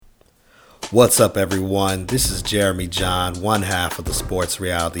What's up, everyone? This is Jeremy John, one half of the Sports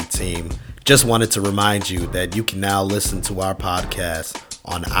Reality team. Just wanted to remind you that you can now listen to our podcast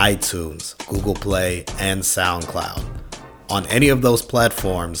on iTunes, Google Play, and SoundCloud. On any of those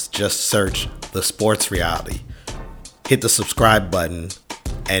platforms, just search The Sports Reality. Hit the subscribe button,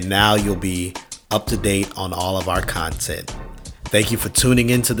 and now you'll be up to date on all of our content. Thank you for tuning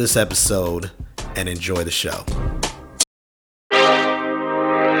into this episode, and enjoy the show.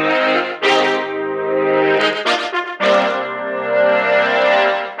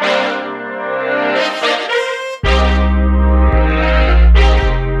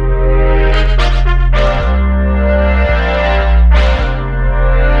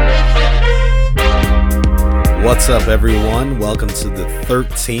 What's up, everyone? Welcome to the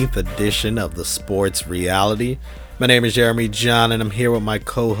 13th edition of the Sports Reality. My name is Jeremy John, and I'm here with my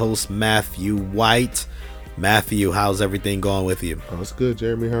co-host Matthew White. Matthew, how's everything going with you? Oh, it's good,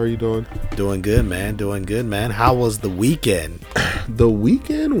 Jeremy. How are you doing? Doing good, man. Doing good, man. How was the weekend? The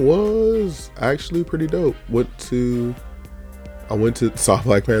weekend was actually pretty dope. I went to saw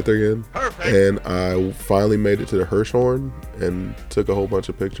Black Panther again. Perfect. And I finally made it to the Hirshhorn and took a whole bunch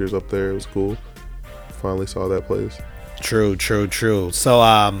of pictures up there. It was cool. Finally saw that place. True. So,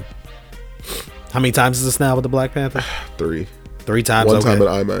 how many times is this now with the Black Panther? Three times. One time at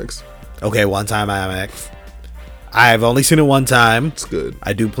IMAX. Okay, one time at IMAX. I've only seen it one time. It's good.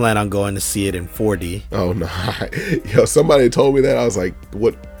 I do plan on going to see it in 4D. Oh no! Yo, somebody told me that. I was like,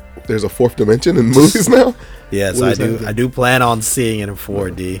 "What? There's a fourth dimension in movies now?" Yes, I do. I do plan on seeing it in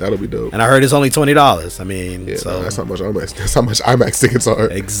 4D. That'll be dope. And I heard it's only $20. I mean, yeah, so that's how much IMAX tickets are.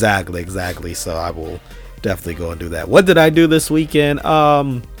 Exactly. So I will definitely go and do that. What did I do this weekend?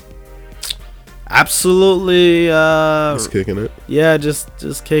 Absolutely. Just kicking it. Yeah,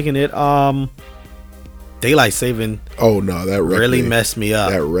 just kicking it. Daylight saving. Oh no, that really messed me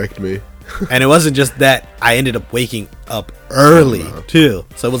up. That wrecked me. And it wasn't just that. I ended up waking up early too,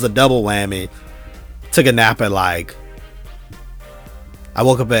 so it was a double whammy. Took a nap at I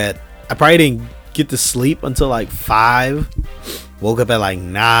probably didn't get to sleep until 5. Woke up at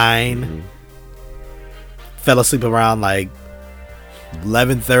 9. Mm-hmm. Fell asleep around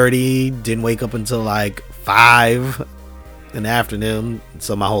 11:30. Didn't wake up until 5 in the afternoon.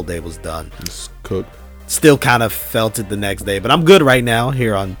 So my whole day was done. Just cooked. Still kind of felt it the next day, but I'm good right now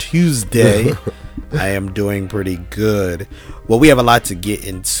here on Tuesday. I am doing pretty good. Well, we have a lot to get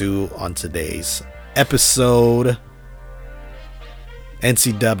into on today's episode.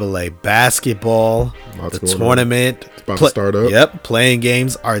 NCAA basketball, the tournament. It's about to start up. Yep, playing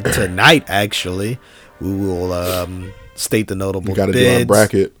games are tonight, actually. We will state the notable bids. You got to do our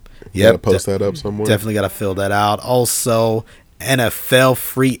bracket. You got to post that up somewhere. Definitely got to fill that out. Also, NFL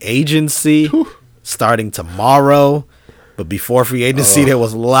free agency. Whew. Starting tomorrow. But before free agency, there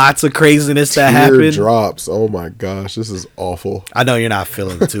was lots of craziness that happened. Drops. Oh my gosh, this is awful. I know you're not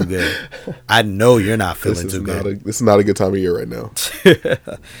feeling too good. This is not a good time of year right now.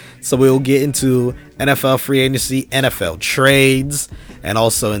 So we'll get into NFL free agency, NFL trades, and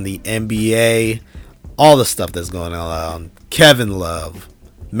also in the NBA, all the stuff that's going on. Kevin Love,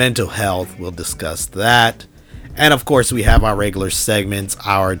 mental health, we'll discuss that. And of course, we have our regular segments,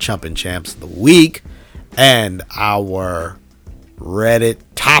 our Chumpin' Champs of the Week, and our Reddit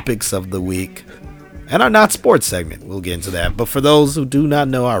topics of the week, and our not sports segment. We'll get into that. But for those who do not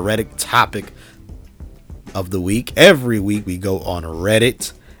know our Reddit topic of the week, every week we go on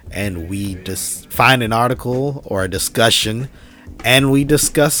Reddit and we just find an article or a discussion and we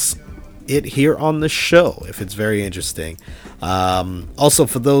discuss it here on the show if it's very interesting. Also,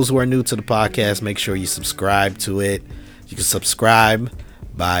 for those who are new to the podcast, make sure you subscribe to it. You can subscribe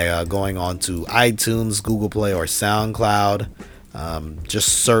by going on to iTunes, Google Play, or SoundCloud. Just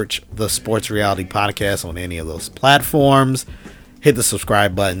search the Sports Reality Podcast on any of those platforms. Hit the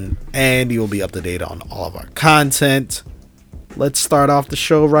subscribe button, and you'll be up to date on all of our content. Let's start off the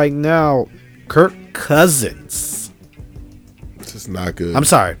show right now. Kirk Cousins. This is not good. I'm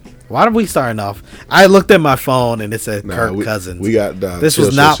sorry. Why are we starting off? I looked at my phone and it said Kirk Cousins. We got this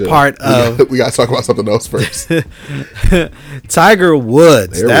was not part of. We got to talk about something else first. Tiger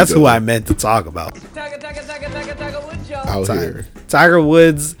Woods. That's who I meant to talk about. Tiger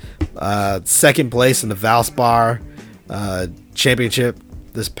Woods, second place in the Valspar Championship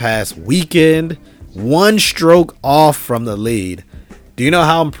this past weekend. 1 stroke off from the lead. Do you know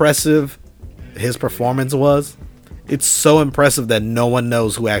how impressive his performance was? It's so impressive that no one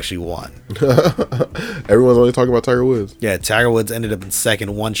knows who actually won. Everyone's only talking about Tiger Woods. Yeah, Tiger Woods ended up in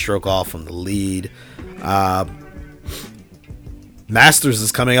second, 1 stroke off from the lead. Masters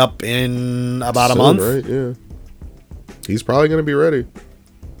is coming up in about a month. Right? Yeah. He's probably going to be ready.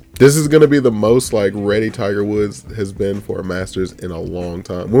 This is going to be the most like ready Tiger Woods has been for a Masters in a long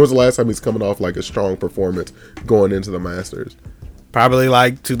time. When was the last time he's coming off like a strong performance going into the Masters? Probably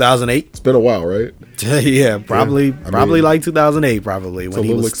like 2008. It's been a while, right? Yeah, probably like 2008, probably when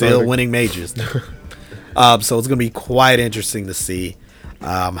he was still winning majors. So it's going to be quite interesting to see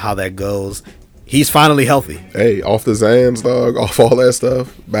how that goes. He's finally healthy. Hey, off the Zans, dog, off all that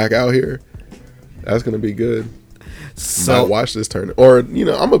stuff, back out here. That's going to be good. So might watch this tournament, or I'm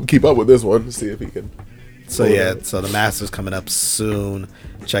gonna keep up with this one to see if he can. So the Masters coming up soon.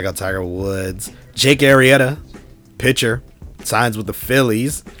 Check out Tiger Woods. Jake Arrieta, pitcher, signs with the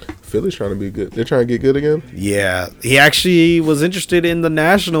Phillies. Phillies trying to be good. They're trying to get good again. Yeah, he actually was interested in the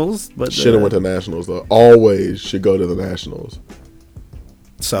Nationals, but should have went to Nationals though. Always should go to the Nationals.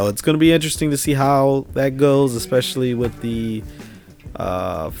 So it's gonna be interesting to see how that goes, especially with the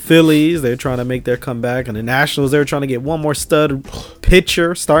Phillies. They're trying to make their comeback, and the Nationals, they're trying to get one more starting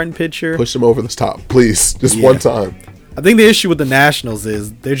pitcher. Push them over the top, please, just one time. I think the issue with the Nationals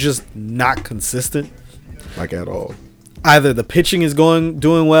is they're just not consistent, like at all. Either the pitching is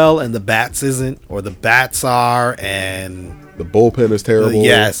doing well and the bats isn't, or the bats are and the bullpen is terrible.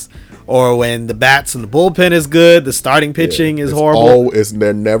 Yes, or when the bats and the bullpen is good, the starting pitching is horrible.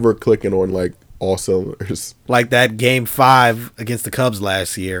 They're never clicking on like all cylinders. Like that Game 5 against the Cubs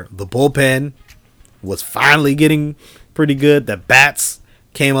last year. The bullpen was finally getting pretty good. The bats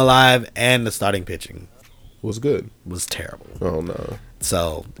came alive, and the starting pitching was good. Was terrible. Oh, no.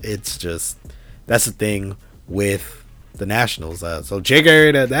 So, it's just... That's the thing with the Nationals. So, Jake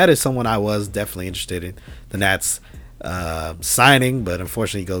Arrieta, that is someone I was definitely interested in. The Nats signing, but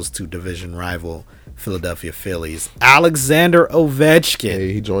unfortunately goes to division rival Philadelphia Phillies. Alexander Ovechkin.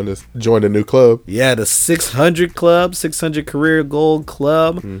 Hey, he joined a new club. Yeah, the 600 club, 600 career goal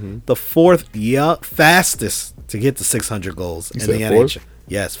club. Mm-hmm. The fourth fastest to get to 600 goals in the NHL.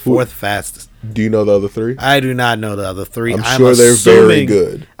 Yes, fourth fastest. Do you know the other three? I do not know the other three. I'm sure they're very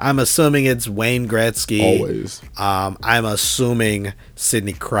good. I'm assuming it's Wayne Gretzky. Always. I'm assuming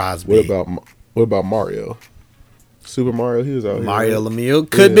Sidney Crosby. What about Mario? Super Mario, he was out here. Mario Lemieux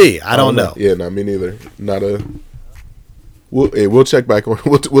could be. I don't know. Yeah, not me neither. We'll check back on.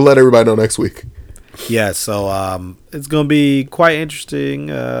 We'll let everybody know next week. Yeah, so it's gonna be quite interesting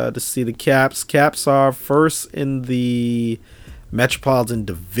to see the Caps. Caps are first in the Metropolitan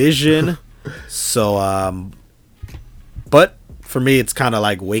Division. So, but for me, it's kind of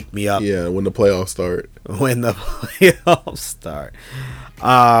like wake me up. Yeah, when the playoffs start.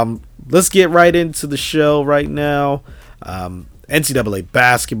 Let's get right into the show right now. NCAA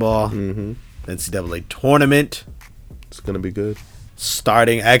basketball, NCAA tournament. It's going to be good.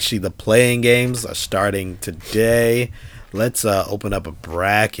 Actually, the playing games are starting today. Let's open up a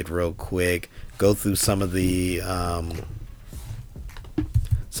bracket real quick. Go through some of the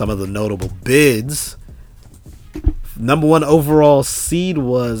notable bids. Number one overall seed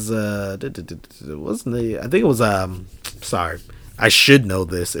was wasn't the? I think it was sorry. I should know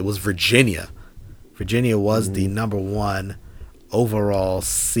this. It was Virginia. Virginia was the number one overall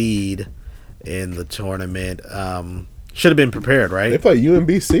seed in the tournament. Should have been prepared, right? They play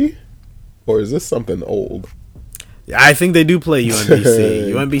UMBC? Or is this something old? I think they do play UMBC.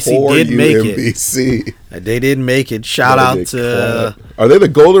 UMBC did make it. They did make it. Shout out to... Are they the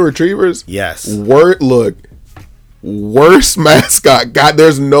Golden Retrievers? Yes. Worst mascot. God,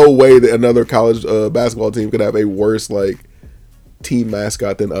 there's no way that another college basketball team could have a worse team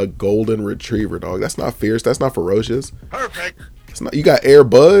mascot than a Golden Retriever, dog. That's not fierce. That's not ferocious. Perfect. It's not. You got Air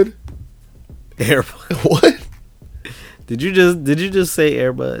Bud. Air Bud. What? Did you just say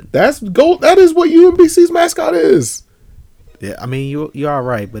Air Bud? That's gold. That is what UMBC's mascot is. Yeah, I mean you are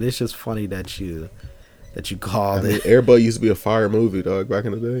right, but it's just funny that you called it. Air Bud used to be a fire movie, dog, back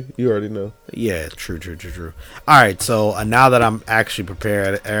in the day. You already know. Yeah, true. All right, so now that I'm actually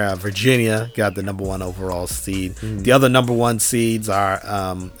prepared, Virginia got the number one overall seed. The other number one seeds are,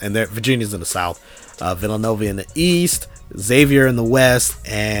 and Virginia's in the South, Villanova in the East, Xavier in the West,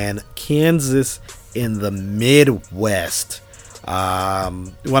 and Kansas in the Midwest. We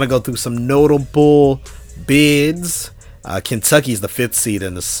want to go through some notable bids. Kentucky's the 5th seed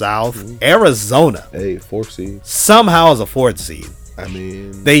in the South. Arizona, fourth seed, somehow is a 4th seed. I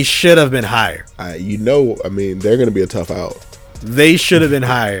mean, they should have been higher. they're going to be a tough out. They should have been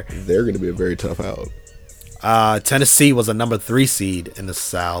higher. They're going to be a very tough out. Tennessee was a number 3 seed in the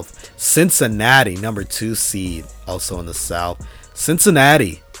South. Cincinnati, number 2 seed, also in the South.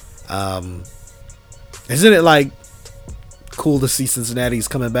 Cincinnati, isn't it cool to see Cincinnati's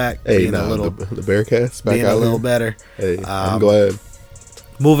coming back? Hey, the Bearcats back being out a little here. better. Hey, I'm glad.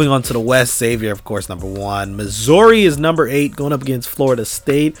 Moving on to the West, Xavier, of course, number 1. Missouri is number 8, going up against Florida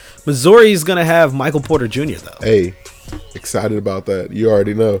State. Missouri is going to have Michael Porter Jr., though. Hey, excited about that. You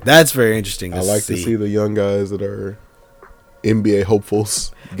already know. That's very interesting to see the young guys that are NBA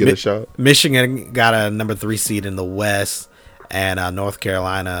hopefuls get a shot. Michigan got a number 3 seed in the West, and North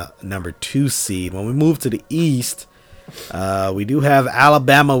Carolina, number 2 seed. When we move to the East, we do have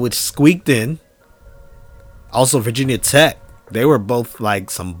Alabama, which squeaked in. Also, Virginia Tech. They were both like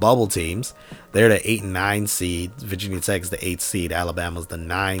some bubble teams. They're the 8 and 9 seed. Virginia Tech is the 8th seed. Alabama's the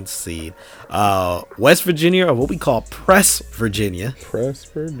 9th seed. West Virginia, or what we call Press Virginia.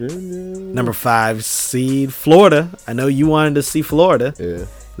 Number 5 seed. Florida. I know you wanted to see Florida. Yeah.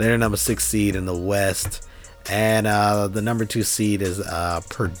 They're number 6 seed in the West. And the number 2 seed is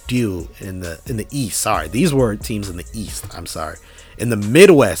Purdue in the East. Sorry, these were teams in the East. I'm sorry. In the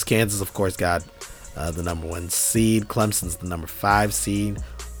Midwest, Kansas, of course, got the number 1 seed. Clemson's the number 5 seed.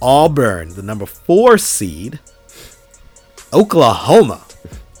 Auburn, the number 4 seed. Oklahoma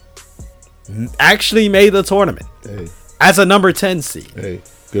actually made the tournament as a number 10 seed. Hey,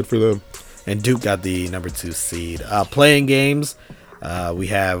 good for them. And Duke got the number 2 seed. Playing games, we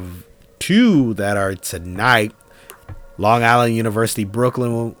have 2 that are tonight. Long Island University,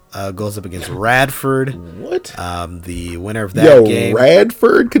 Brooklyn goes up against Radford. What? The winner of that game.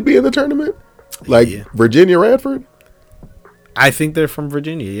 Radford could be in the tournament? Virginia Radford? I think they're from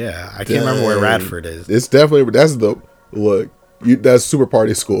Virginia, yeah. I can't remember where Radford is. It's definitely, that's Super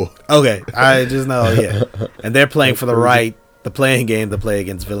Party School. Okay, I just know, yeah. And they're playing for the playing game to play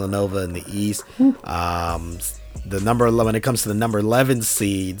against Villanova in the East. The number 11, when it comes to the number 11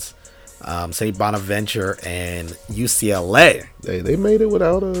 seeds, St. Bonaventure and UCLA. They made it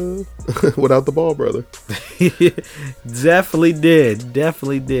without the ball, brother. Definitely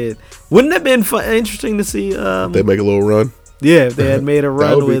did. Wouldn't it have been interesting to see? They make a little run. Yeah, if they had made a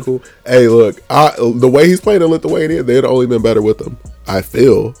run that would be cool. Hey, look, the way he's playing in Lithuania, they'd only been better with him. I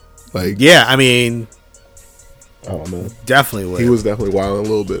feel like. Yeah, I mean, I don't know. Definitely would. He was definitely wilding a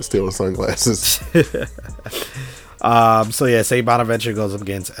little bit, stealing sunglasses. So yeah, St. Bonaventure goes up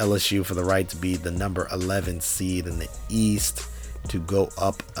against LSU for the right to be the number 11 seed in the East to go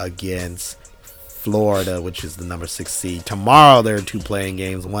up against Florida, which is the number 6 seed. Tomorrow there are 2 playing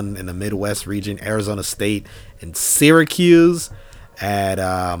games, one in the Midwest region, Arizona State and Syracuse,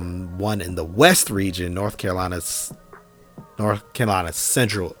 and one in the West region, North Carolina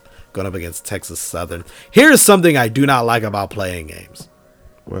Central going up against Texas Southern. Here's something I do not like about playing games.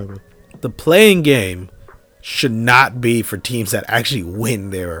 What? The playing game should not be for teams that actually win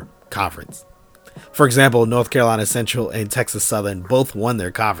their conference. For example, North Carolina Central and Texas Southern both won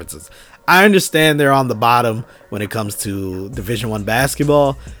their conferences. I understand they're on the bottom when it comes to Division I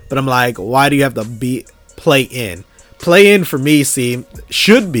basketball, but I'm like, why do you have to play in? Play in for me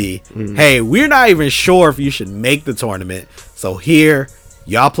should be, hey, we're not even sure if you should make the tournament, so here,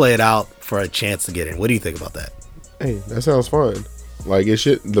 y'all play it out for a chance to get in. What do you think about that? Hey, that sounds fine. Like, it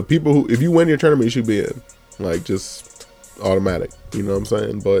should, the people who, if you win your tournament, you should be in. Like, just automatic. You know what I'm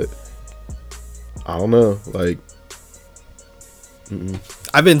saying? But I don't know. Like,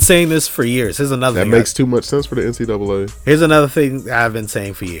 I've been saying this for years. Here's another thing. That makes too much sense for the NCAA. Here's another thing I've been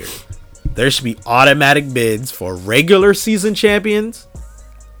saying for years. There should be automatic bids for regular season champions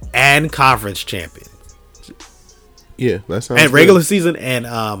and conference champions. Yeah, that sounds and regular season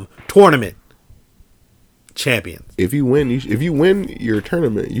and tournament champions. If you win your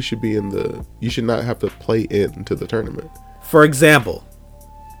tournament, you should be in the. You should not have to play into the tournament. For example,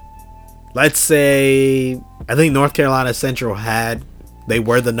 let's say I think North Carolina Central they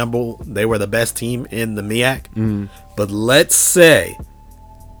were the best team in the MEAC. But let's say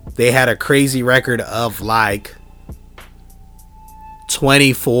they had a crazy record of like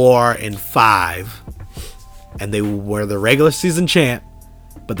 24-5, and they were the regular season champ,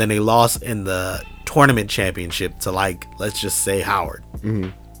 but then they lost in the tournament championship to, like, let's just say Howard.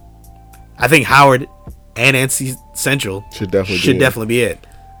 I think Howard and NC Central should definitely be it.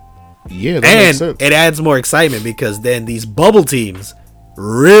 Yeah, that makes sense. It adds more excitement because then these bubble teams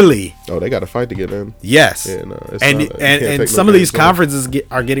really. Oh, they got to fight to get in. Yes. Yeah, no, and some of these conferences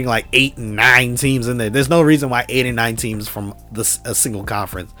are getting like 8 and 9 teams in there. There's no reason why 8 and 9 teams from a single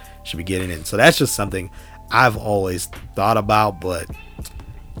conference should be getting in. So that's just something I've always thought about, but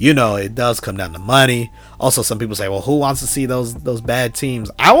it does come down to money. Also, some people say, well, who wants to see those bad teams?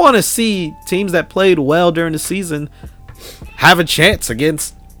 I want to see teams that played well during the season have a chance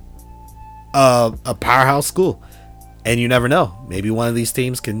against a powerhouse school. And you never know. Maybe one of these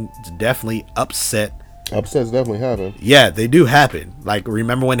teams can definitely upset. Upsets definitely happen. Yeah, they do happen. Like,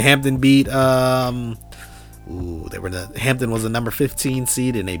 remember when Hampton beat Ooh, Hampton was the number 15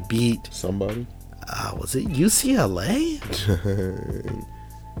 seed, and they beat somebody. Was it UCLA?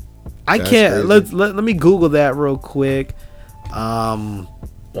 That's can't. crazy. Let me Google that real quick.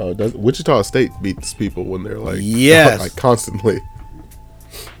 Wichita State beats people when they're like, yes, like constantly.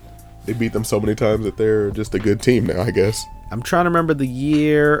 They beat them so many times that they're just a good team now, I guess. I'm trying to remember the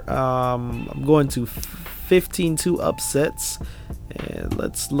year. I'm going to 15-2 upsets, and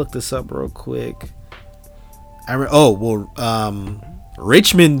let's look this up real quick.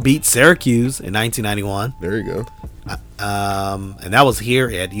 Richmond beat Syracuse in 1991. There you go. And that was here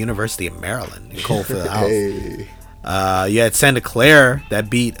at the University of Maryland in Coalfield House. Hey. You had Santa Clara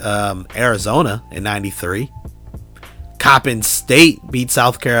that beat Arizona in 93. Coppin State beat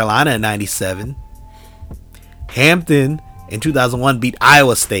South Carolina in 97. Hampton in 2001 beat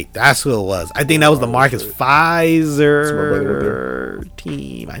Iowa State. That's who it was. I think that was the Marcus Pfizer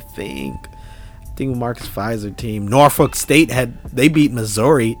team. I think Marcus Pfizer team. Norfolk State they beat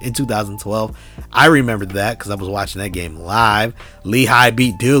Missouri in 2012. I remember that because I was watching that game live. Lehigh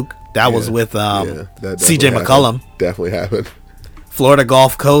beat Duke. That was with CJ McCollum. Definitely happened. Florida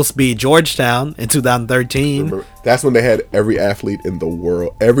Gulf Coast beat Georgetown in 2013. Remember, that's when they had every athlete in the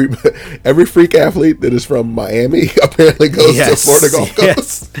world. Every freak athlete that is from Miami apparently goes to Florida Gulf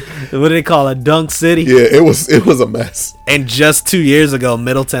Coast. What do they call it? Dunk City? Yeah, it was a mess. And just 2 years ago,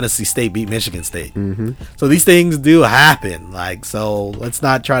 Middle Tennessee State beat Michigan State. Mm-hmm. So these things do happen. So let's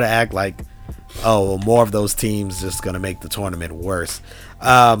not try to act like, more of those teams just going to make the tournament worse.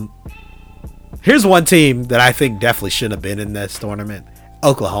 Here's one team that I think definitely shouldn't have been in this tournament.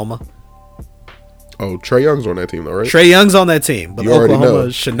 Oklahoma. Oh, Trae Young's on that team, though, right? Trae Young's on that team, but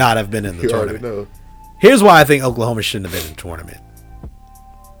Oklahoma should not have been in the tournament. Already know. Here's why I think Oklahoma shouldn't have been in the tournament.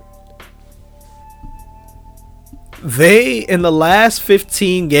 They, in the last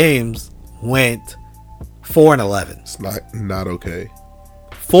 15 games, went 4-11. It's not okay.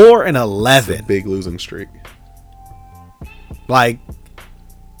 4-11. It's a big losing streak. Like,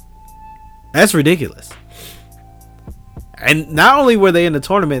 that's ridiculous. And not only were they in the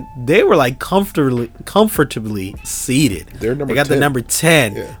tournament, they were like comfortably seated. They got 10. The number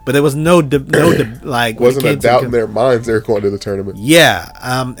 10, but there was no like wasn't a doubt in their minds they were going to the tournament. Yeah,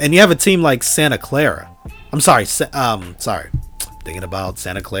 and you have a team like Santa Clara. I'm sorry, thinking about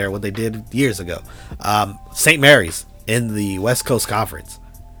Santa Clara, what they did years ago. St. Mary's in the West Coast Conference,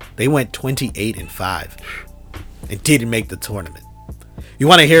 they went 28-5 and didn't make the tournament. You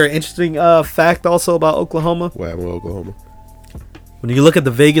want to hear an interesting fact also about Oklahoma? What happened with Oklahoma? When you look at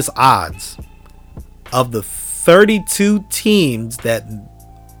the Vegas odds of the 32 teams that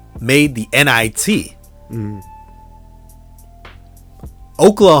made the NIT,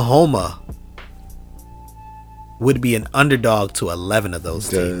 Oklahoma would be an underdog to 11 of those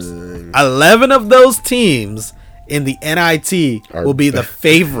teams. 11 of those teams in the NIT will be the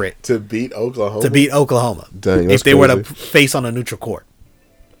favorite to beat Oklahoma. Dang, if they were to face on a neutral court.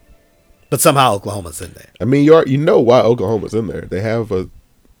 But somehow Oklahoma's in there. I mean, you know why Oklahoma's in there. They have a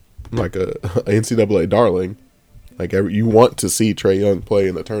NCAA darling. Like you want to see Trae Young play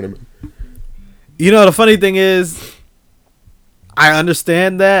in the tournament. You know, the funny thing is, I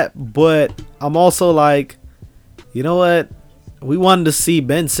understand that, but I'm also like, you know what? We wanted to see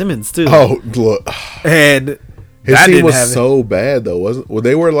Ben Simmons too. Oh, look, and his team was so bad though, wasn't? Well,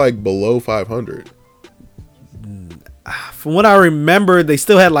 they were like below 500. From what I remember, they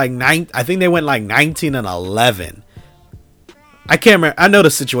still had like 9. I think they went like 19-11. I can't remember. I know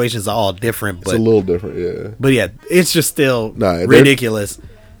the situations are all different, but it's a little different, yeah. But yeah, it's just still ridiculous.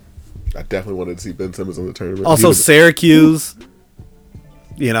 I definitely wanted to see Ben Simmons in the tournament. Also, Syracuse,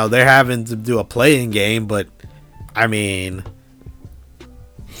 they're having to do a play-in game, but I mean,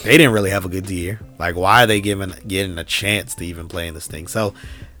 they didn't really have a good year. Like, why are they getting a chance to even play in this thing? So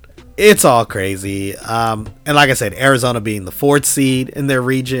it's all crazy. And like I said, Arizona being the 4th seed in their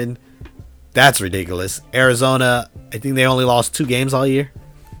region, that's ridiculous. Arizona, I think they only lost 2 games all year.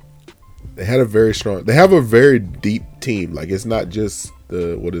 They have a very deep team. Like, it's not just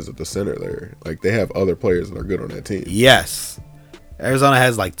the center there. Like, they have other players that are good on that team. Yes. Arizona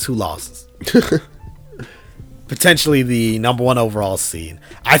has like 2 losses. Potentially the number 1 overall seed.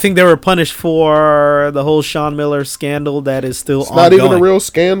 I think they were punished for the whole Sean Miller scandal that is still ongoing. Not even a real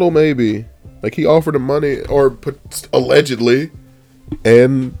scandal, maybe. Like, he offered him money, or allegedly,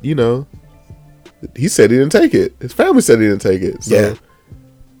 and, he said he didn't take it. His family said he didn't take it. So. Yeah.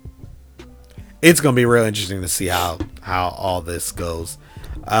 It's going to be real interesting to see how all this goes.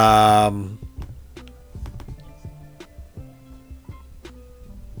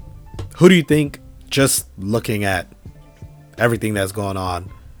 Who do you think, just looking at everything that's going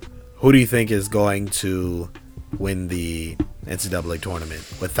on, who do you think is going to win the NCAA tournament.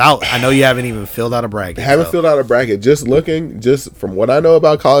 I know you haven't even filled out a bracket. Filled out a bracket. Just from what I know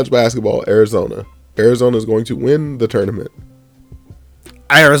about college basketball, Arizona is going to win the tournament.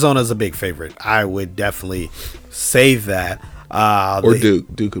 Arizona's a big favorite. I would definitely say that. Or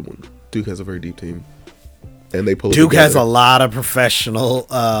Duke. Duke could win. Duke has a very deep team. And they pull Duke has a lot of professional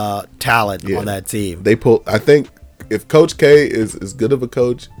talent on that team. I think if Coach K is as good of a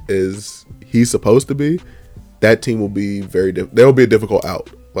coach as he's supposed to be, that team will be they'll be a difficult out.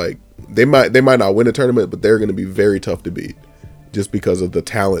 Like they might not win a tournament, but they're going to be very tough to beat just because of the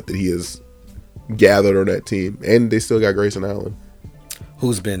talent that he has gathered on that team. And they still got Grayson Allen,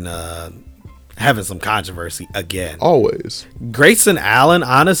 who's been having some controversy again. Always. Grayson Allen,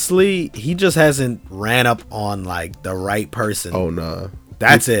 honestly, he just hasn't ran up on like the right person. Oh nah.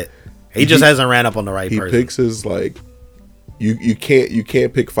 That's it. He just hasn't ran up on the right person. He picks his like you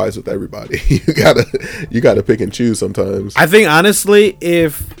can't pick fights with everybody. you gotta pick and choose sometimes. I think honestly,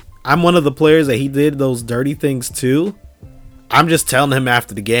 if I'm one of the players that he did those dirty things to, I'm just telling him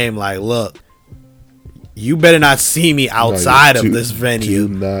after the game, like, look, you better not see me outside of this venue.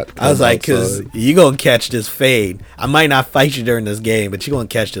 I was like, because you're going to catch this fade. I might not fight you during this game, but you're going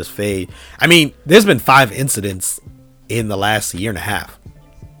to catch this fade. I mean, there's been 5 incidents in the last year and a half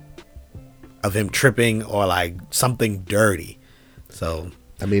of him tripping or like something dirty. So,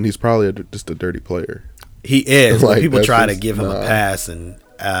 I mean, he's probably just a dirty player. He is. Like, people try to give him a pass, and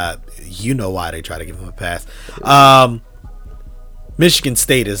you know why they try to give him a pass. Michigan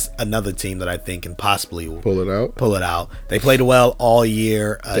State is another team that I think can possibly pull it out. They played well all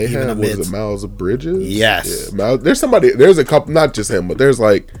year. They even amidst Miles Bridges. Yes, yeah, there's a couple, not just him, but there's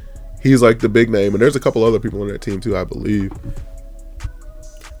like he's like the big name, and there's a couple other people on that team too, I believe.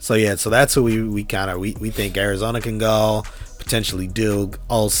 So that's who we think Arizona can go, potentially Duke,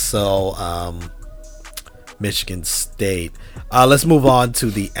 also Michigan State. Let's move on to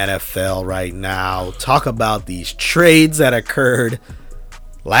the NFL right now. Talk about these trades that occurred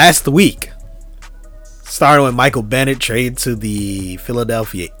last week. Starting with Michael Bennett trade to the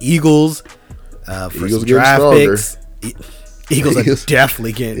Philadelphia Eagles for some draft picks. Eagles are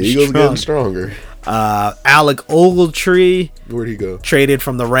definitely getting stronger. Alec Ogletree, where'd he go? Traded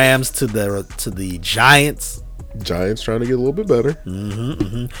from the Rams to the Giants. Giants trying to get a little bit better.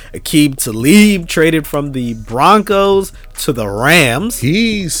 Aqib Talib traded from the Broncos to the Rams.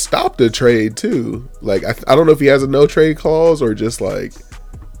 He stopped a trade too. Like I don't know if he has a no trade clause or just like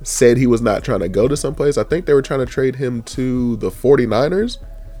said he was not trying to go to someplace. I think they were trying to trade him to the 49ers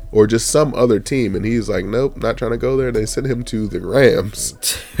or just some other team, and he's like, nope, not trying to go there. They sent him to the Rams.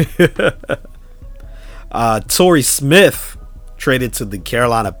 Torrey Smith traded to the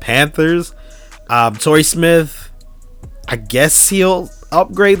Carolina Panthers. Torrey Smith, I guess he'll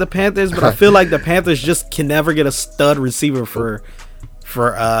upgrade the Panthers, but I feel like the Panthers just can never get a stud receiver for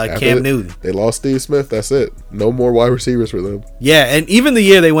Cam Newton. They lost Steve Smith. That's it. No more wide receivers for them. Yeah, and even the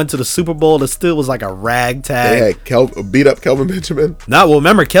year they went to the Super Bowl, it still was like a ragtag. They had beat up Kelvin Benjamin. No, well,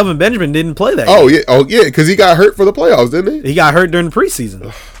 remember Kelvin Benjamin didn't play that game. Yeah, because he got hurt for the playoffs, didn't he? He got hurt during the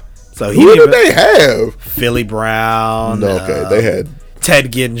preseason. So who did they have? Philly Brown. No, okay, they had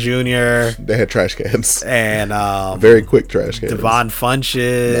Ted Ginn Jr. They had trash cans. And very quick trash cans. Devon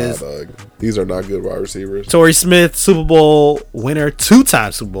Funches. Nah, dog. These are not good wide receivers. Torrey Smith, Super Bowl winner,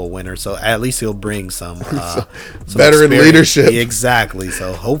 2-time Super Bowl winner. So at least he'll bring some veteran leadership. Exactly.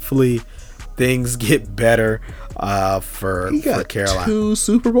 So hopefully things get better for Carolina. 2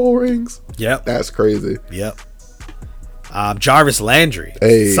 Super Bowl rings? Yep. That's crazy. Yep. Jarvis Landry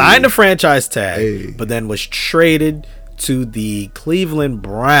signed a franchise tag, but then was traded to the Cleveland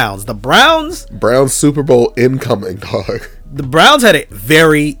Browns. The Browns Super Bowl incoming, dog. The Browns had a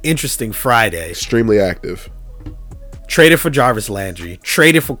very interesting Friday. Extremely active. Traded for Jarvis Landry.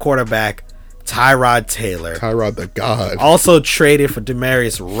 Traded for quarterback Tyrod Taylor. Tyrod the God. Also traded for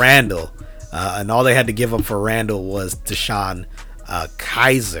Demarius Randall. And all they had to give up for Randall was Deshaun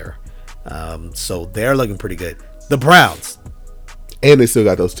Kaiser. So they're looking pretty good. The Browns. And they still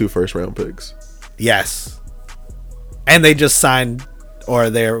got those 2 first-round picks. Yes. And they just signed, or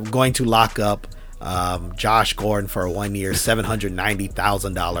they're going to lock up Josh Gordon for a 1-year,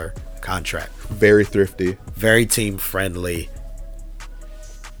 $790,000 contract. Very thrifty. Very team friendly.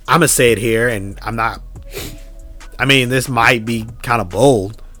 I'm going to say it here, and this might be kind of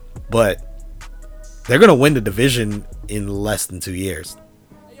bold, but they're going to win the division in less than 2 years.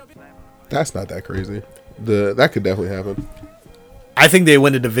 That's not that crazy. That could definitely happen. I think they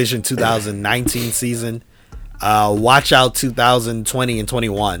win the division 2019 season. Watch out 2020 and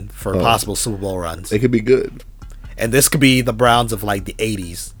 21 for possible Super Bowl runs. They could be good. And this could be the Browns of like the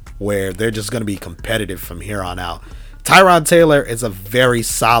 80s where they're just going to be competitive from here on out. Tyrod Taylor is a very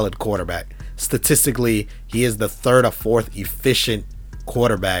solid quarterback. Statistically, he is the third or fourth efficient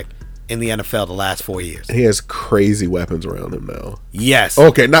quarterback in the NFL the last 4 years. He has crazy weapons around him now. Yes.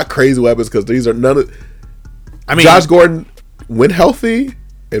 Okay, not crazy weapons because these are none of. I mean, Josh Gordon, when healthy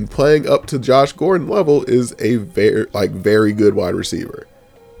and playing up to Josh Gordon level, is a very good wide receiver.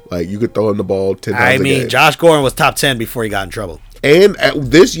 Like, you could throw him the ball 10 times a game. Josh Gordon was top 10 before he got in trouble. And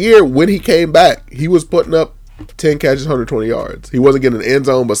this year, when he came back, he was putting up 10 catches, 120 yards. He wasn't getting an end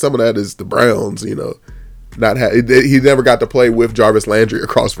zone, but some of that is the Browns, he never got to play with Jarvis Landry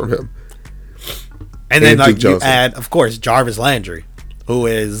across from him. And then you add, of course, Jarvis Landry, who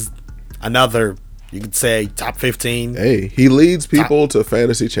is another, you could say, top 15. Hey, he leads people to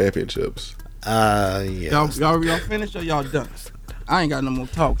fantasy championships. Yeah. Y'all finished or y'all done? I ain't got no more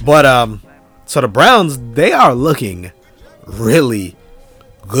talk. But so the Browns, they are looking really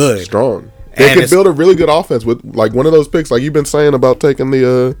good, strong. They could build a really good offense with like one of those picks, like you've been saying about taking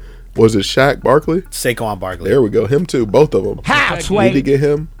the was it Shaq Barkley? Saquon Barkley. There we go. Him too. Both of them. Need to get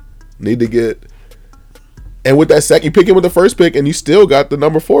him. And with that second, you pick him with the first pick, and you still got the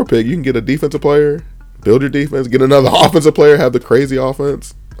number 4 pick. You can get a defensive player, build your defense, get another offensive player, have the crazy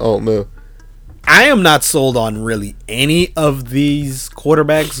offense. I don't know. I am not sold on really any of these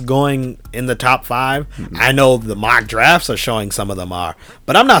quarterbacks going in the top 5. Mm-hmm. I know the mock drafts are showing some of them are,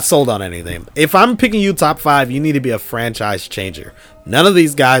 but I'm not sold on anything. If I'm picking you top 5, you need to be a franchise changer. None of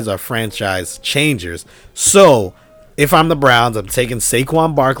these guys are franchise changers. So if I'm the Browns, I'm taking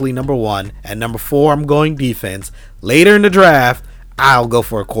Saquon Barkley number 1, and number 4, I'm going defense. Later in the draft, I'll go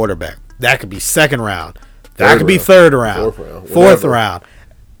for a quarterback. That could be second round. That could be third round, fourth round.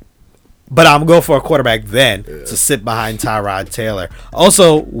 But I'm going for a quarterback then to sit behind Tyrod Taylor.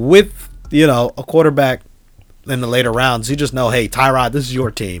 Also, with, a quarterback in the later rounds, you just know, hey, Tyrod, this is your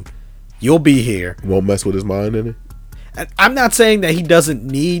team. You'll be here. Won't mess with his mind any? And I'm not saying that he doesn't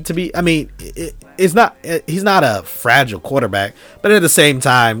need to be. I mean, he's not a fragile quarterback. But at the same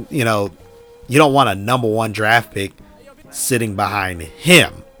time, you don't want a number 1 draft pick sitting behind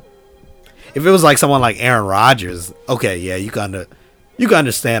him. If it was like someone like Aaron Rodgers, okay, yeah, you can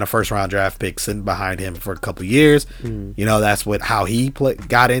understand a first-round draft pick sitting behind him for a couple years. Mm. That's how he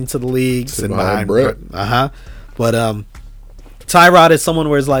got into the league. Sitting behind Brett. But Tyrod is someone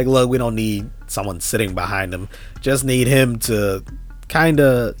where it's like, look, we don't need someone sitting behind him. Just need him to kind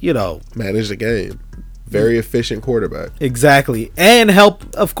of, manage the game. Very efficient quarterback. Exactly. And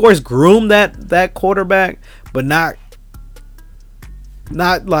help, of course, groom that quarterback, but not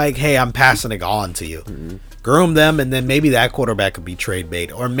like, hey, I'm passing it on to you. Mm-hmm. Groom them, and then maybe that quarterback could be trade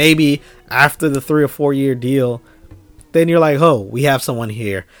bait. Or maybe after the 3 or 4 year deal, then you're like, oh, we have someone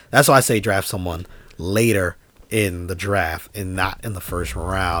here. That's why I say draft someone later in the draft and not in the first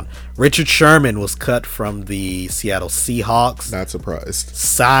round. Richard Sherman was cut from the Seattle Seahawks. Not surprised.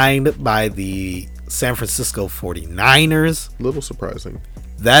 Signed by the San Francisco 49ers. Little surprising.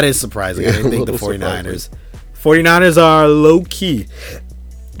 That is surprising. I didn't think the 49ers. 49ers are low key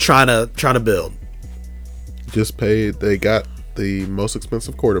trying to build. Just paid. They got the most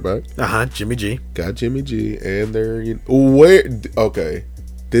expensive quarterback. Jimmy G. Got Jimmy G, and they're where. Okay,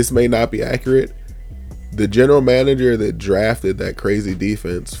 this may not be accurate. The general manager that drafted that crazy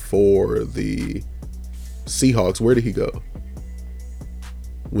defense for the Seahawks, where did he go?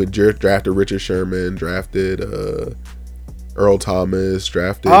 Drafted Richard Sherman, drafted Earl Thomas,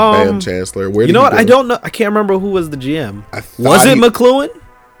 drafted Bam Chancellor. Where did what? I don't know. I can't remember who was the GM. Was it McLuhan?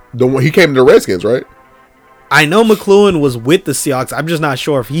 The one he came to the Redskins, right? I know McLuhan was with the Seahawks. I'm just not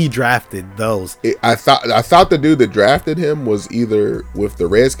sure if he drafted those. I thought the dude that drafted him was either with the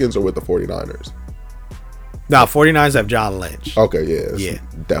Redskins or with the 49ers. No, 49ers have John Lynch. Okay, yeah.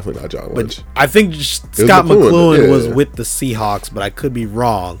 Definitely not John Lynch. But I think Scott McLuhan was with the Seahawks, but I could be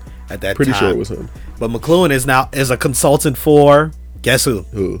wrong at that time. Pretty sure it was him. But McLuhan is a consultant for, guess who?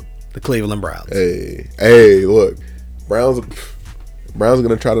 Who? The Cleveland Browns. Hey, look. Browns are going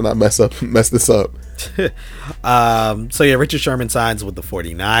to try to not mess this up. So yeah, Richard Sherman signs with the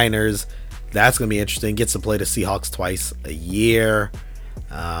 49ers. That's gonna be interesting. Gets to play the Seahawks twice a year,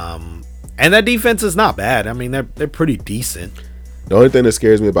 and that defense is not bad. I mean, they're pretty decent. The only thing that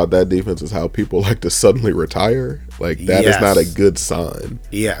scares me about that defense is how people like to suddenly retire. Like that is not a good sign.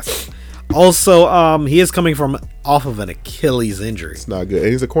 Yes. Also, he is coming off of an Achilles injury. It's not good.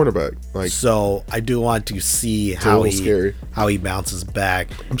 And he's a cornerback. So I do want to see how he bounces back.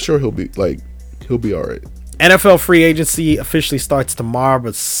 I'm sure he'll be all right. NFL free agency officially starts tomorrow,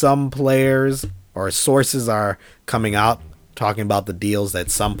 but some players or sources are coming out talking about the deals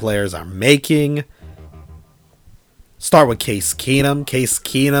that some players are making. Start with Case Keenum. Case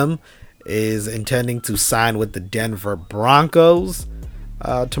Keenum is intending to sign with the Denver Broncos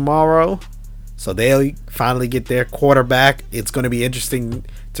tomorrow. So they'll finally get their quarterback. It's going to be interesting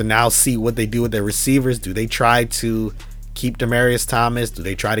to now see what they do with their receivers. Do they try to keep Demaryius Thomas? Do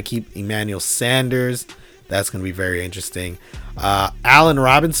they try to keep Emmanuel Sanders? That's going to be very interesting. Allen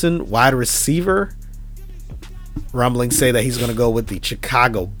Robinson, wide receiver. Rumblings say that he's going to go with the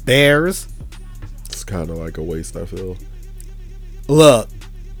Chicago Bears. It's kind of like a waste, I feel. Look,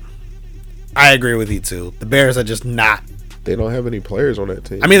 I agree with you too. The Bears are just not. They don't have any players on that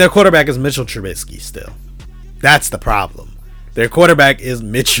team. I mean, their quarterback is Mitchell Trubisky still. That's the problem. Their quarterback is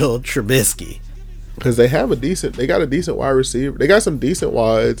Mitchell Trubisky. Because they got a decent wide receiver. They got some decent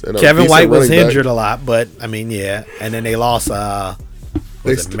wides. And Kevin White was injured a lot, but I mean, yeah. And then they lost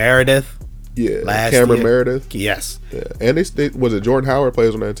Meredith? Yeah, last Cameron year. Meredith. Yes. Yeah. And they was it Jordan Howard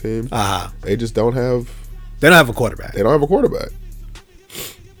plays on that team. They just don't have. They don't have a quarterback. They don't have a quarterback.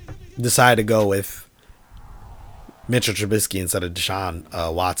 Decided to go with Mitchell Trubisky instead of Deshaun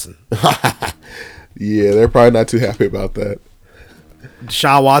Watson. Yeah, they're probably not too happy about that.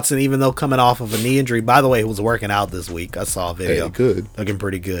 Deshaun Watson, even though coming off of a knee injury, by the way, he was working out this week. I saw a video. Hey, good. Looking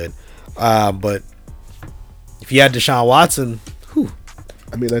pretty good. But if you had Deshaun Watson,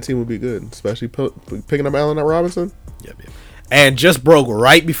 I mean, that team would be good, especially picking up Allen Robinson. Yep. And just broke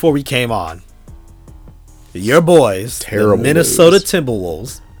right before we came on. Your boys, terrible the Minnesota news.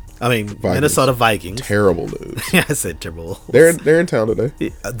 Timberwolves. I mean, Vikings. Minnesota Vikings. Terrible news. Yeah, I said Timberwolves. They're in town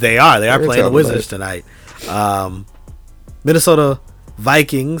today. They are playing the Wizards tonight. Minnesota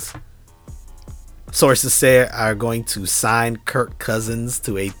Vikings, sources say, are going to sign Kirk Cousins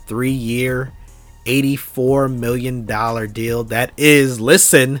to a 3-year, $84 million deal. That is,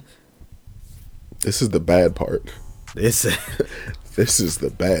 listen. This is the bad part. This is the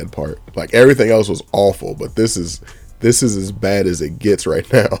bad part. Like, everything else was awful, but this is as bad as it gets right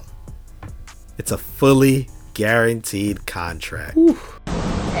now. It's a fully guaranteed contract. Is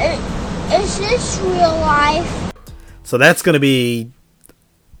this real life? So that's going to be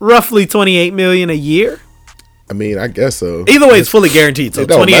roughly $28 million a year. I mean, I guess so. Either way, it's fully guaranteed. So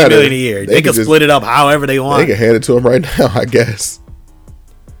 $28 million a year. They can split it up however they want. They can hand it to him right now, I guess.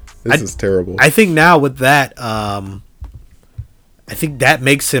 This is terrible. I think now with that, I think that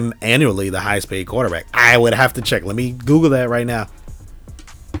makes him annually the highest paid quarterback. I would have to check. Let me Google that right now.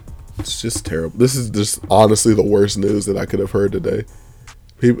 It's just terrible. This is just honestly the worst news that I could have heard today.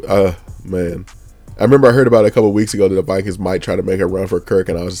 People, man. I remember I heard about it a couple of weeks ago that the Vikings might try to make a run for Kirk,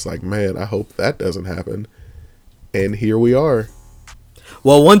 and I was just like, man, I hope that doesn't happen. And here we are.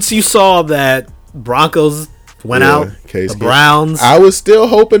 Well, once you saw that Broncos went out, the Browns. I was still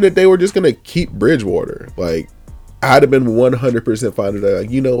hoping that they were just going to keep Bridgewater. Like, I'd have been 100% fine with that.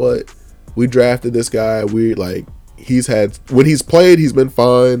 Like, you know what? We drafted this guy. When he's played, he's been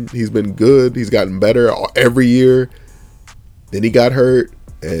fine. He's been good. He's gotten better every year. Then he got hurt.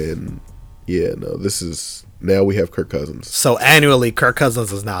 And yeah, no, now we have Kirk Cousins. So annually, Kirk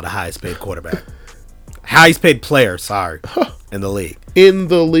Cousins is now the highest paid quarterback. Highest paid player, in the league. In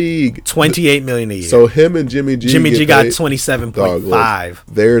the league. $28 million a year. So him and Jimmy G got 27.5.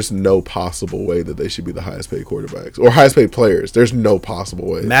 There's no possible way that they should be the highest paid quarterbacks or highest paid players. There's no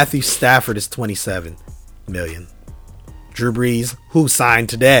possible way. Matthew Stafford is $27 million. Drew Brees, who signed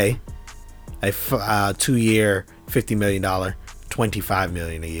today, a 2-year, $50 million, $25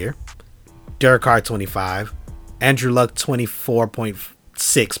 million a year. Derek Carr, 25. Andrew Luck,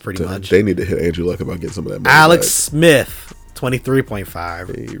 24.6, pretty much. They need to hit Andrew Luck about getting some of that money. Alex Smith,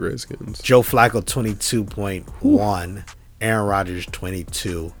 23.5. Hey, Redskins. Joe Flacco, 22.1. Aaron Rodgers,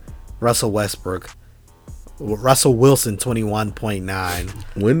 22. Russell Wilson,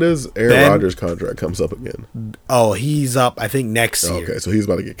 21.9. When does Aaron Rodgers' contract comes up again? Oh, he's up, I think, next year. Okay, so he's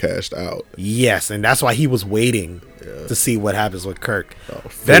about to get cashed out. Yes, and that's why he was waiting to see what happens with Kirk.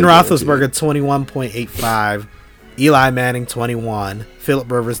 Ben Roethlisberger, 21.85. Eli Manning, 21.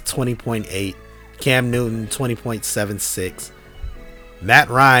 Phillip Rivers, 20.8. Cam Newton, 20.76. Matt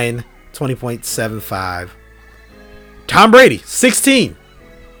Ryan, 20.75. Tom Brady, 16.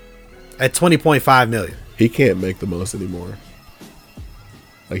 At $20.5 million. He can't make the most anymore.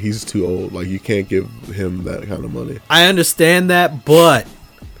 Like, he's too old. Like, you can't give him that kind of money. I understand that, but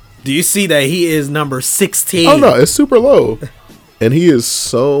do you see that he is number 16? Oh, no, it's super low. And he is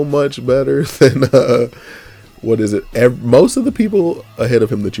so much better than, most of the people ahead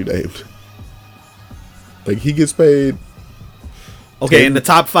of him that you named. Like, he gets paid. Okay, in the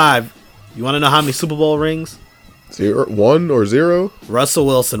top 5, you want to know how many Super Bowl rings? 1 or 0? Russell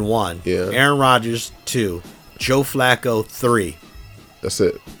Wilson, 1. Yeah. Aaron Rodgers, 2. Joe Flacco, 3. That's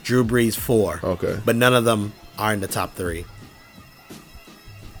it. Drew Brees, 4. Okay. But none of them are in the top 3.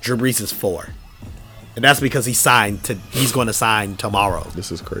 Drew Brees is 4. And that's because he's going to sign tomorrow.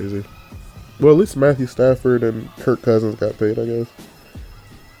 This is crazy. Well, at least Matthew Stafford and Kirk Cousins got paid, I guess.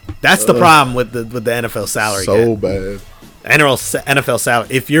 That's the problem with the NFL salary. So bad. NFL salary.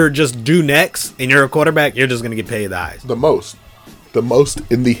 If you're just due next and you're a quarterback, you're just going to get paid the highest. The most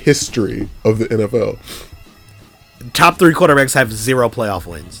in the history of the NFL. Top 3 quarterbacks have 0 playoff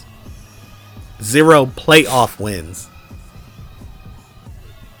wins. 0 playoff wins.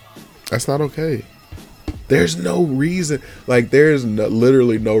 That's not okay. There's no reason. There's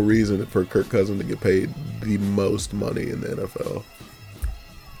literally no reason for Kirk Cousins to get paid the most money in the NFL.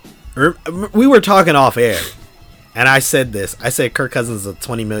 We were talking off air, and I said this. I said Kirk Cousins is a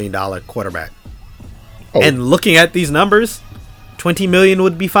 $20 million quarterback. Oh. And looking at these numbers, $20 million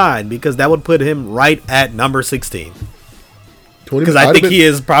would be fine because that would put him right at number 16. Because I think he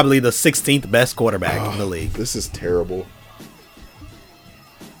is probably the 16th best quarterback in the league. This is terrible.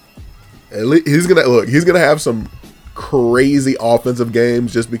 At least he's gonna have some crazy offensive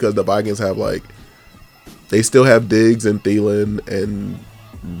games just because the Vikings have they still have Diggs and Thielen and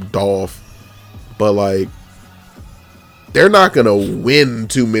Dolph, but they're not gonna win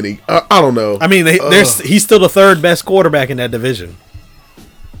too many. I don't know. I mean, he's still the 3rd best quarterback in that division.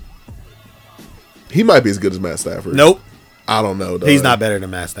 He might be as good as Matt Stafford. Nope. I don't know. He's not better than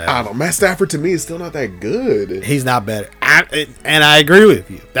Matt Stafford. I don't. Matt Stafford to me is still not that good. He's not better, and I agree with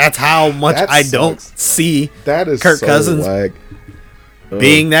you. That's how much I don't see Kirk Cousins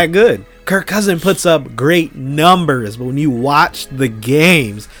being that good. Kirk Cousins puts up great numbers, but when you watch the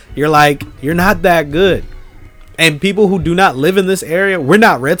games, you're like, you're not that good. And people who do not live in this area, we're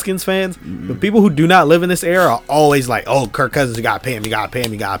not Redskins fans, but people who do not live in this area are always like, oh, Kirk Cousins, you got to pay him, you got to pay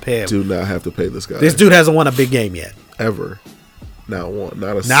him, you got to pay him. Do not have to pay this guy. This dude hasn't won a big game yet. Ever. Not one.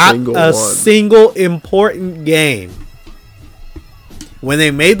 Not a single important game. When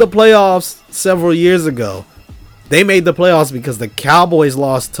they made the playoffs several years ago, they made the playoffs because the Cowboys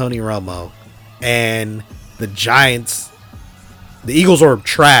lost Tony Romo and the Giants, the Eagles were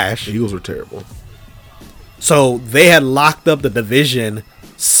trash. The Eagles were terrible. So they had locked up the division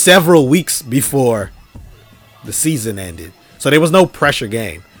several weeks before the season ended. So there was no pressure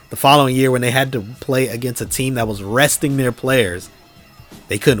game. The following year when they had to play against a team that was resting their players,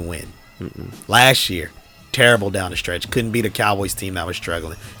 they couldn't win. Last year, terrible down the stretch. Couldn't beat a Cowboys team that was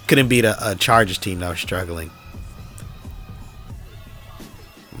struggling. Couldn't beat a Chargers team that was struggling.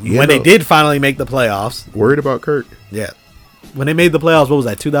 When they did finally make the playoffs. Worried about Kirk? Yeah. When they made the playoffs, what was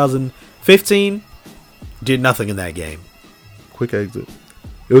that, 2015? Did nothing in that game. Quick exit.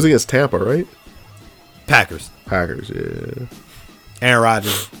 It was against Tampa, right? Packers, yeah. Aaron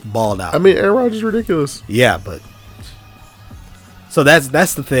Rodgers balled out. I mean, Aaron Rodgers is ridiculous. Yeah, but so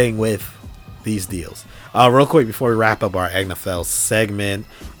that's the thing with these deals. Real quick before we wrap up our NFL segment,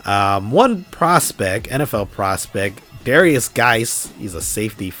 one prospect, NFL prospect, Darius Geis, he's a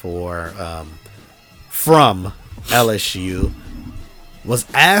safety from LSU, was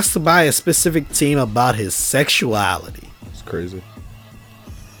asked by a specific team about his sexuality. It's crazy.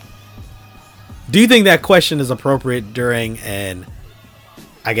 Do you think that question is appropriate during an,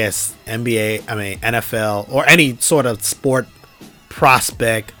 I guess, NFL, or any sort of sport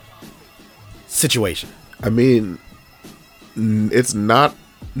prospect situation? I mean, it's not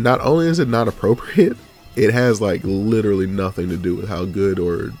only is it not appropriate, it has literally nothing to do with how good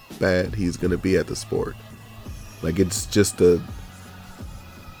or bad he's going to be at the sport. It's just a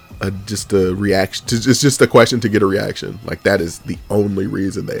reaction. It's just a question to get a reaction. That is the only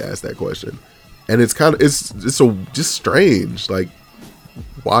reason they asked that question. And it's just strange.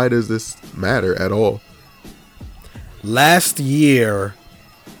 Why does this matter at all? Last year,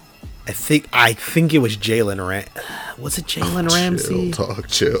 I think it was Jalen was it Jalen Ramsey?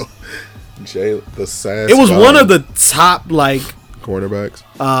 Chill. The sass. It was one of the top cornerbacks.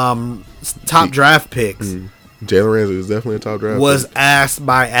 Top draft picks. Jalen Ramsey was definitely a top draft. Was asked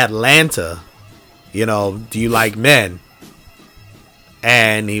by Atlanta, do you like men?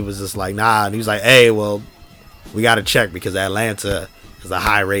 And he was just like, nah. And he was like, hey, well, we got to check because Atlanta has a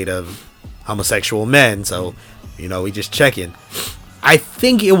high rate of homosexual men. So, we just checking. I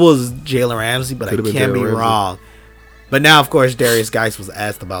think it was Jalen Ramsey, but I can't be wrong. But now, of course, Darius Geis was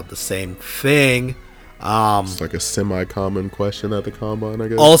asked about the same thing. It's a semi-common question at the combine, I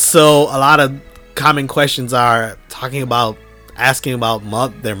guess. Also, a lot of common questions are asking about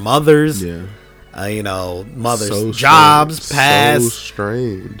their mothers. Yeah. Mothers' jobs, past. So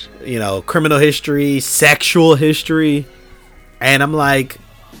strange. Criminal history, sexual history. And I'm like,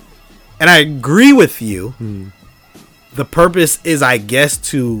 and I agree with you. The purpose is, I guess,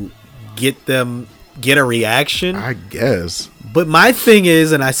 to get them get a reaction. I guess. But my thing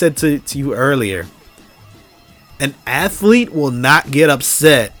is, and I said to you earlier, an athlete will not get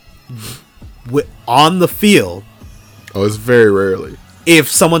upset on the field. Oh, it's very rarely. If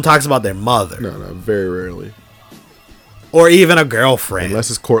someone talks about their mother. No, very rarely. Or even a girlfriend. Unless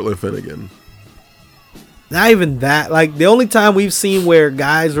it's Cortland Finnegan. Not even that. Like, the only time we've seen where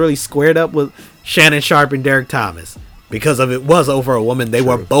guys really squared up with Shannon Sharp and Derek Thomas, because of it was over a woman they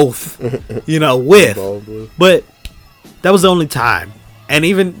were both, with. But that was the only time. And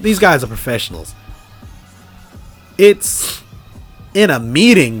even these guys are professionals. It's in a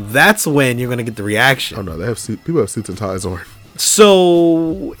meeting, that's when you're going to get the reaction. Oh, no, people have suits and ties on.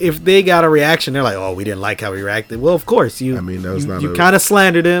 So if they got a reaction, they're like, "Oh, we didn't like how he reacted." Well, of course, you kind of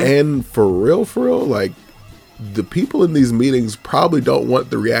slandered him. And for real, like, the people in these meetings probably don't want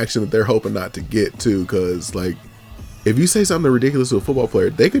the reaction that they're hoping not to get too, because like, if you say something ridiculous to a football player,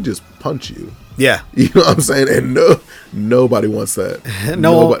 they could just punch you. Yeah, you know what I'm saying. And nobody wants that.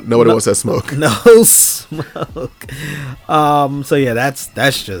 Nobody wants that smoke. No smoke. So yeah,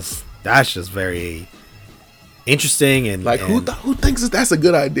 that's just very interesting. And like, who thinks that's a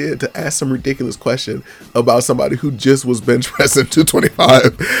good idea to ask some ridiculous question about somebody who just was bench pressing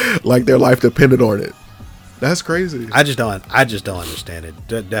 225 like their life depended on it? That's crazy. I just don't understand it.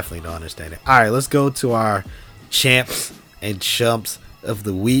 Definitely don't understand it. All right, let's go to our champs and chumps of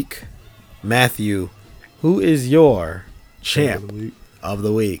the week. Matthew, who is your champ of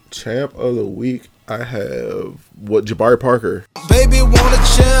the week? Champ of the week, I have Jabari Parker. Baby want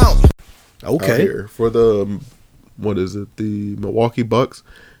a champ. Okay. Here for the Milwaukee Bucks.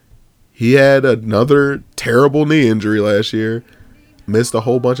 He had another terrible knee injury last year. Missed a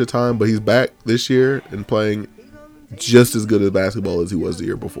whole bunch of time, but he's back this year and playing just as good at basketball as he was the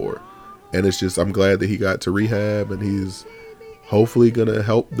year before. And it's just, I'm glad that he got to rehab, and he's hopefully going to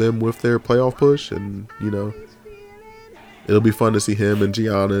help them with their playoff push. And, it'll be fun to see him and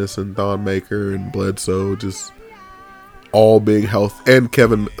Giannis and Thon Maker and Bledsoe, just all big health. And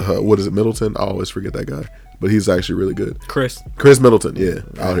Kevin, Middleton? I always forget that guy, but he's actually really good. Chris Middleton,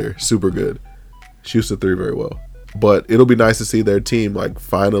 out here. Super good. Shoots the three very well. But it'll be nice to see their team like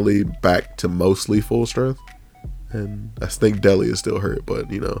finally back to mostly full strength. And I think Delly is still hurt, but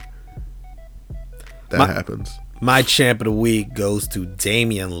that happens. My champ of the week goes to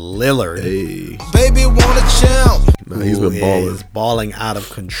Damian Lillard. Hey, baby want a champ. Nah, he's been balling out of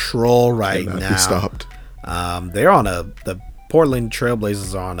control right now. Be stopped. They're on the Portland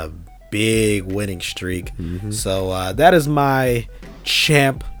Trailblazers are on a big winning streak. Mm-hmm. So that is my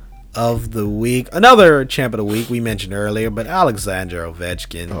champ of the week. Another champ of the week we mentioned earlier, but Alexander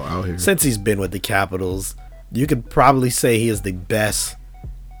Ovechkin. Oh, out here. Since he's been with the Capitals, you could probably say he is the best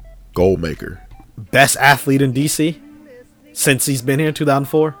goal maker, best athlete in DC since he's been here in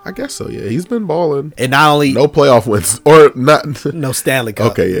 2004. I guess so. Yeah, he's been balling. And not only no playoff wins or not no Stanley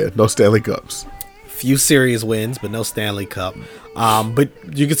Cup. Okay, yeah, no Stanley Cups. Few series wins, but no Stanley Cup. But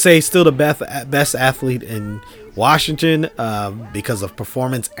you could say still the best athlete in Washington because of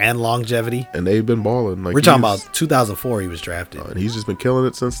performance and longevity. And they've been balling. Like, we're talking about 2004 he was drafted. And he's just been killing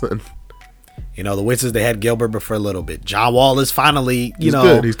it since then. The Wizards, they had Gilbert for a little bit. John Wall is finally, he's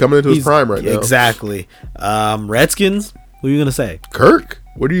good. He's coming into his prime right now. Exactly. Redskins, what are you going to say? Kirk?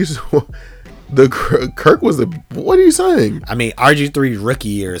 What are you... Kirk was what are you saying? I mean, RG3's rookie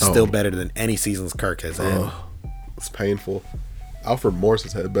year is still better than any seasons Kirk has had. It's painful. Alfred Morris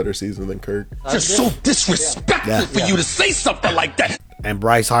has had a better season than Kirk. Just so disrespectful for you to say something like that. And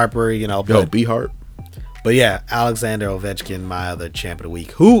Bryce Harper, B Hart. But yeah, Alexander Ovechkin, my other champ of the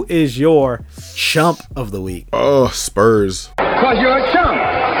week. Who is your chump of the week? Oh, Spurs. Cause you're a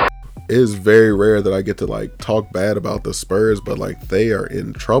chump. It is very rare that I get to talk bad about the Spurs, but they are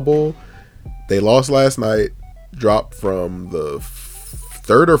in trouble. They lost last night, dropped from the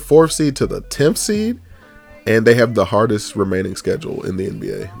 3rd or 4th seed to the 10th seed, and they have the hardest remaining schedule in the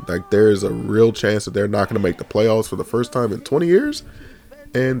NBA. There is a real chance that they're not going to make the playoffs for the first time in 20 years,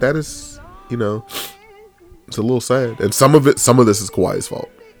 and that is, it's a little sad. And some of this is Kawhi's fault,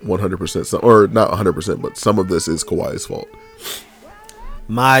 100%, or not 100%, but some of this is Kawhi's fault.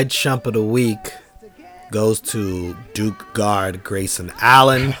 My chump of the week goes to Duke guard Grayson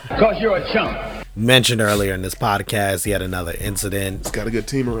Allen. Cause you're a chump. Mentioned earlier in this podcast, he had another incident. He's got a good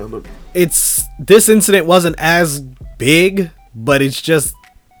team around him. This incident wasn't as big, but it's just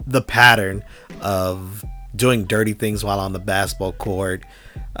the pattern of doing dirty things while on the basketball court.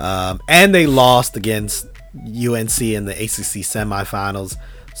 And they lost against UNC in the ACC semifinals.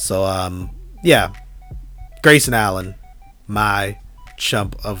 So, yeah, Grayson Allen, my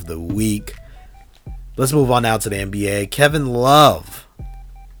chump of the week. Let's move on now to the NBA. Kevin Love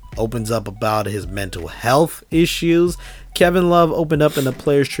opens up about his mental health issues. Kevin Love opened up in the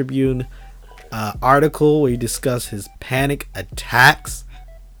Players Tribune article where he discussed his panic attacks.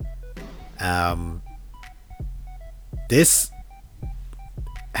 This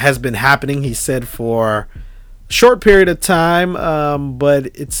has been happening, he said, for a short period of time,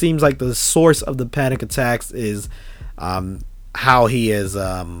 but it seems like the source of the panic attacks is how he has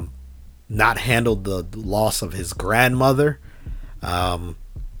not handled the loss of his grandmother.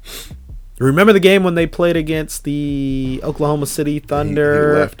 Remember the game when they played against the Oklahoma City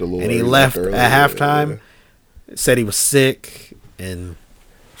Thunder? He left at halftime. Yeah. Said he was sick, and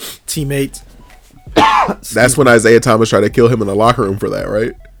teammates. That's when Isaiah Thomas tried to kill him in the locker room for that,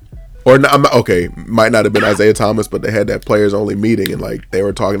 right? Or not, okay, might not have been Isaiah Thomas, but they had that players only meeting, and like they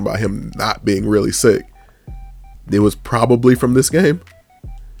were talking about him not being really sick. It was probably from this game.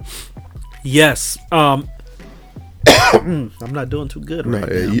 Yes. I'm not doing too good right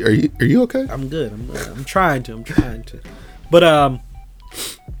now. Are you okay? I'm good. I'm trying to. But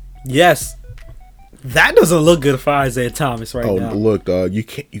yes, that doesn't look good for Isaiah Thomas right now. Oh, look, dog, you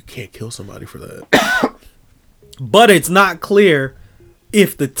can't kill somebody for that. But it's not clear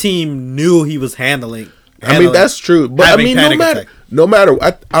if the team knew he was handling. I mean, that's true. But I mean, no matter,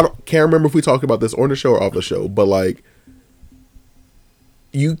 I can't remember if we talked about this on the show or off the show, but like,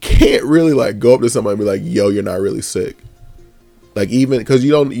 you can't really like go up to somebody and be like, "Yo, you're not really sick." Like, even because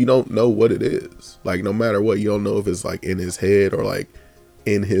you don't know what it is. Like, no matter what, you don't know if it's like in his head or like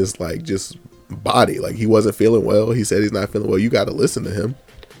in his like just body. Like, he wasn't feeling well. He said he's not feeling well. You got to listen to him.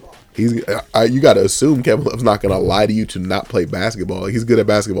 You got to assume Kevin Love's not going to lie to you to not play basketball. Like, he's good at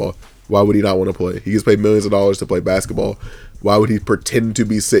basketball. Why would he not want to play? He gets paid millions of dollars to play basketball. Why would he pretend to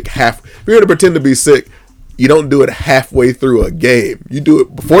be sick? If you're going to pretend to be sick, you don't do it halfway through a game. You do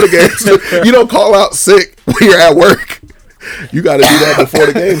it before the game. You don't call out sick when you're at work. You got to do that before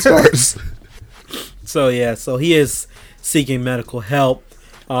the game starts. So he is seeking medical help.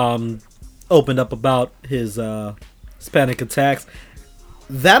 Opened up about his panic attacks.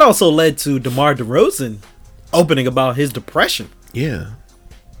 That also led to DeMar DeRozan opening about his depression. Yeah.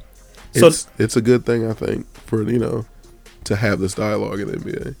 It's a good thing, I think, for, to have this dialogue in the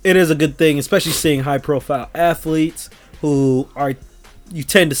NBA. It is a good thing, especially seeing high-profile athletes who you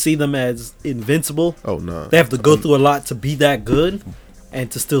tend to see them as invincible. Oh, no. They have to go through a lot to be that good,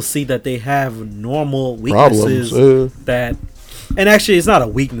 and to still see that they have normal weaknesses and actually, it's not a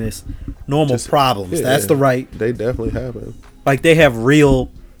weakness. Normal problems. Yeah, that's the right. They definitely have it. Like, they have real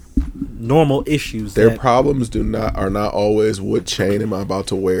normal issues. Their problems are not always what chain am I about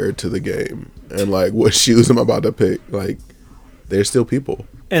to wear to the game, and like what shoes am I about to pick. Like, they're still people.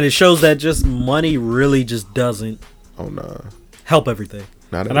 And it shows that just money really just doesn't. Oh, nah. Help everything.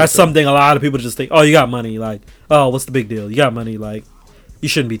 And that's something a lot of people just think, oh, you got money. Like, oh, what's the big deal? You got money. Like, you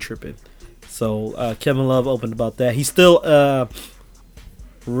shouldn't be tripping. So Kevin Love opened about that. He's still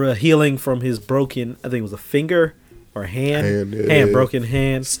healing from his broken, I think it was a finger or hand, broken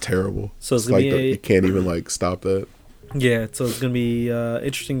hand. It's terrible. So it's gonna be you can't even like stop that. Yeah, so it's gonna be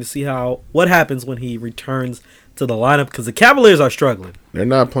interesting to see what happens when he returns to the lineup, because the Cavaliers are struggling. They're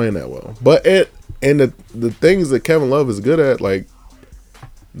not playing that well. But the things that Kevin Love is good at, like,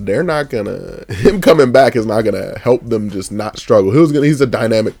 they're not gonna, him coming back is not gonna help them just not struggle. He's a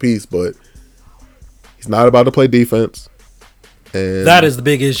dynamic piece, but he's not about to play defense. And that is the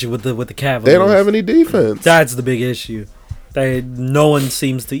big issue with the Cavaliers. They don't have any defense. That's the big issue. No one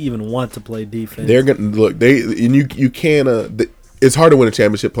seems to even want to play defense. They're gonna look. You can't. It's hard to win a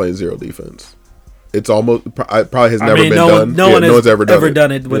championship playing zero defense. It's almost probably has never been done. No one has ever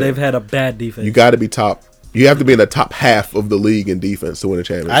done it where they've had a bad defense. You got to be top. You have to be in the top half of the league in defense to win a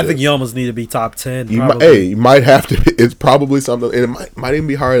championship. I think you almost need to be top 10. You might have to. It's probably something, and it might even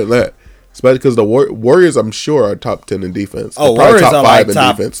be higher than that. Especially because the Warriors, I'm sure, are top 10 in defense. Oh, Warriors are like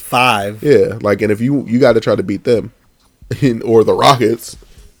top 5. Yeah, like, and if you got to try to beat them, or the Rockets.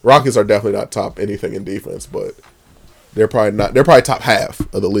 Rockets are definitely not top anything in defense, but they're probably not. They're probably top half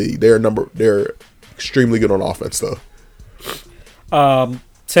of the league. They're extremely good on offense, though.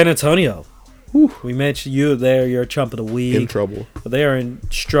 San Antonio. Whew. We mentioned you there. You're a chump of the week. In trouble. They are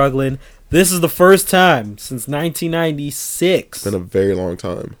struggling. This is the first time since 1996. It's been a very long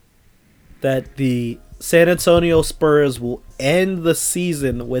time that the San Antonio Spurs will end the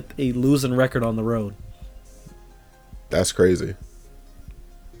season with a losing record on the road. That's crazy.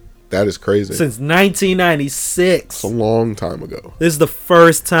 That is crazy. Since 1996. It's a long time ago. This is the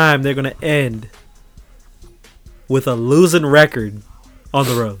first time they're going to end with a losing record on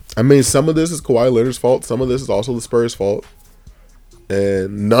the road. I mean, some of this is Kawhi Leonard's fault. Some of this is also the Spurs' fault.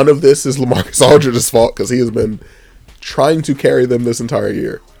 And none of this is LaMarcus Aldridge's fault, because he has been trying to carry them this entire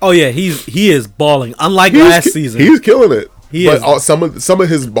year. Oh yeah, he is balling. Unlike last season, he's killing it. Some of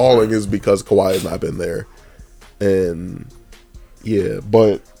his balling is because Kawhi has not been there, and yeah,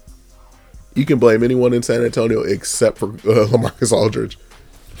 but you can blame anyone in San Antonio except for LaMarcus Aldridge.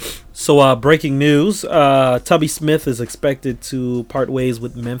 So, breaking news: Tubby Smith is expected to part ways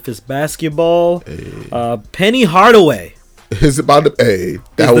with Memphis basketball. Hey. Penny Hardaway is about to. Hey,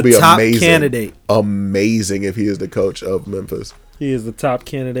 that would be top amazing. Candidate. Amazing if he is the coach of Memphis. He is the top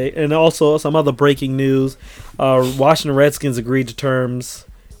candidate, and also some other breaking news: Washington Redskins agreed to terms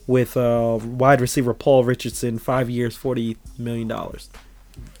with wide receiver Paul Richardson, 5 years, $40 million.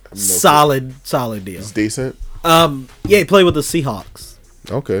 Solid deal. It's decent. Yeah, he played with the Seahawks.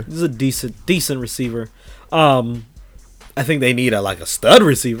 Okay, he's a decent receiver. I think they need a stud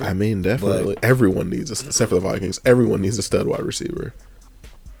receiver. I mean, definitely. Everyone needs except for the Vikings. Everyone needs a stud wide receiver.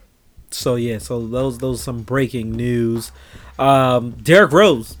 So yeah, those some breaking news. Derrick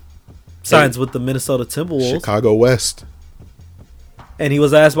Rose signs with the Minnesota Timberwolves, Chicago West, and he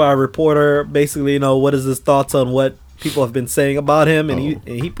was asked by a reporter, basically, what is his thoughts on what people have been saying about him, and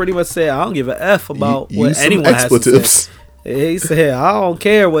he pretty much said, "I don't give a f about what anyone has to say." He said, "I don't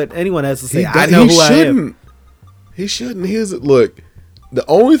care what anyone has to say. I know who I am." He shouldn't. Look. The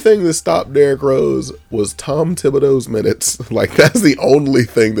only thing that stopped Derrick Rose was Tom Thibodeau's minutes. That's the only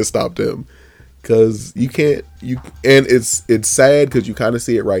thing that stopped him. Because and it's sad because you kind of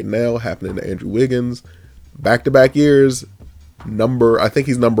see it right now happening to Andrew Wiggins. Back-to-back years, I think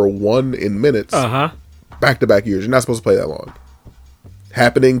he's number 1 in minutes. Back-to-back years. You're not supposed to play that long.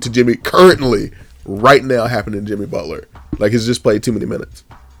 Happening to Jimmy, currently, right now happening to Jimmy Butler. He's just played too many minutes.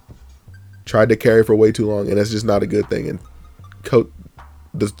 Tried to carry for way too long, and that's just not a good thing. And coach,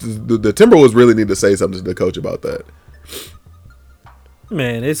 the Timberwolves really need to say something to the coach about that.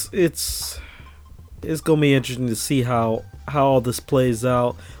 Man, it's gonna be interesting to see how all this plays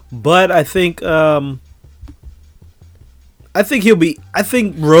out. But I think Rose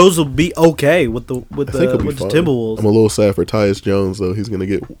will be okay with the Timberwolves. I'm a little sad for Tyus Jones though. He's gonna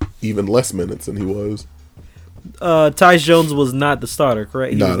get even less minutes than he was. Tyus Jones was not the starter,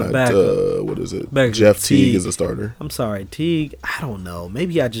 correct? He was the backup. What is it? Backup. Jeff Teague is the starter. I'm sorry, Teague. I don't know.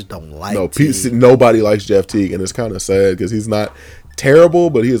 Maybe I just don't like Teague. Nobody likes Jeff Teague, and it's kind of sad because he's not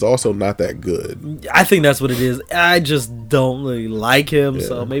terrible, but he is also not that good. I think that's what it is. I just don't really like him,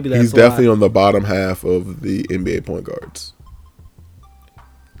 so maybe that's he's definitely on the bottom half of the NBA point guards.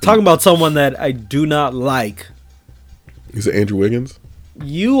 Talking about someone that I do not like. Is it Andrew Wiggins?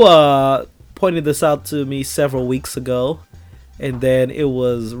 You pointed this out to me several weeks ago, and then it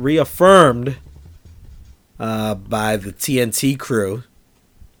was reaffirmed by the TNT crew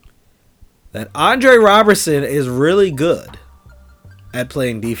that Andre Robertson is really good at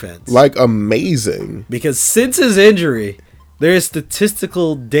playing defense. Amazing. Because since his injury, there is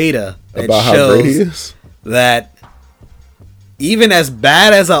statistical data that about how great he is. That even as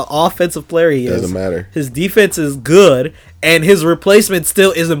bad as an offensive player he is, doesn't matter. His defense is good, and his replacement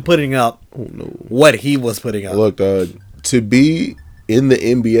still isn't putting up what he was putting up. Look, to be in the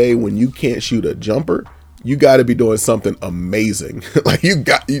NBA when you can't shoot a jumper, you got to be doing something amazing.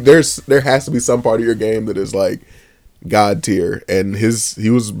 There has to be some part of your game that is God tier, and he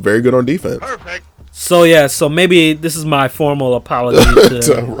was very good on defense. Perfect. So maybe this is my formal apology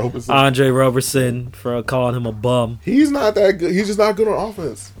to Andre Roberson for calling him a bum. He's not that good. He's just not good on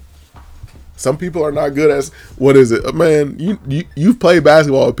offense. Some people are not good as what is it, man? You've played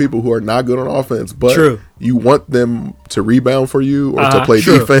basketball with people who are not good on offense, but you want them to rebound for you or to play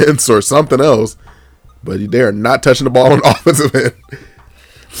defense or something else. But they are not touching the ball on offensive end.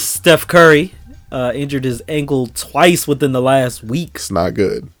 Steph Curry injured his ankle twice within the last week. It's not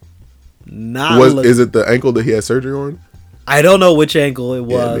good. Is it the ankle that he had surgery on? I don't know which ankle it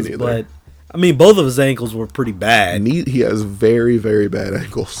was, but I mean both of his ankles were pretty bad. He has very, very bad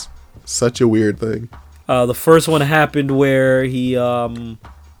ankles. Such a weird thing. The first one happened where he Zaza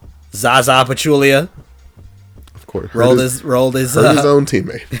Pachulia, of course, rolled his own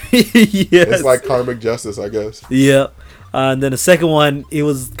teammate. Yes. It's like karmic justice, I guess. Yeah. And then the second one, it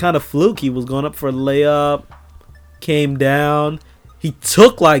was kind of fluke. He was going up for a layup, came down. He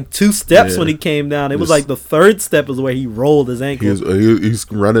took 2 steps when he came down. It was the third step is where he rolled his ankle. He's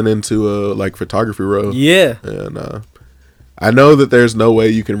running into a photography row. Yeah. And I know that there's no way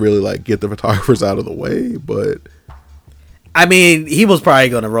you can really get the photographers out of the way, but I mean, he was probably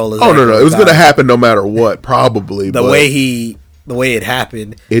going to roll his ankle. Oh no, it was going to happen no matter what, probably. The way it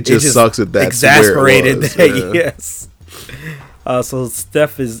happened, it just sucks that that's exasperated. Where it was. Yeah. Yes. So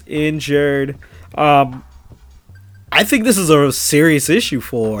Steph is injured. I I think this is a serious issue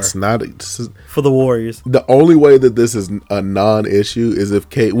for It's not for the Warriors. the only way that this is a non-issue is if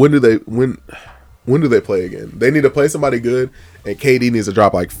when do they play again? They need to play somebody good, and KD needs to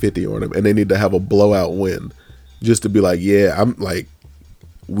drop like 50 on them, and they need to have a blowout win, just to be like, yeah, I'm like,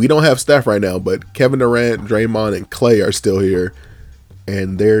 we don't have Steph right now, but Kevin Durant, Draymond, and Clay are still here,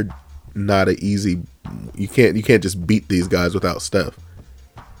 and they're not an easy. You can't just beat these guys without Steph.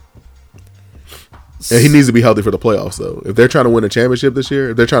 And he needs to be healthy for the playoffs, though. If they're trying to win a championship this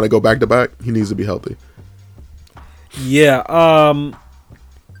year, if they're trying to go back to back, he needs to be healthy. Yeah.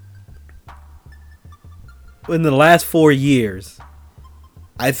 In the last 4 years,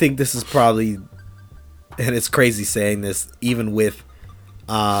 I think this is probably, and it's crazy saying this, even with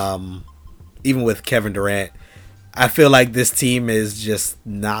Kevin Durant, I feel like this team is just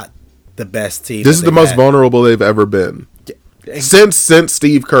not the best team. This is the most vulnerable they've ever been. Since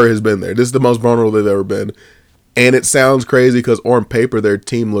Steve Kerr has been there, this is the most vulnerable they've ever been. And it sounds crazy because on paper their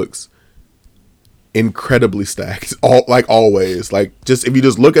team looks incredibly stacked. Always. Like, just if you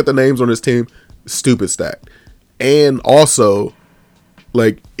just look at the names on this team, stupid stacked. And also,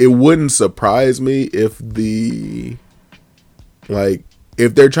 like, it wouldn't surprise me if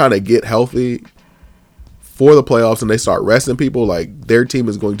if they're trying to get healthy for the playoffs and they start resting people, like, their team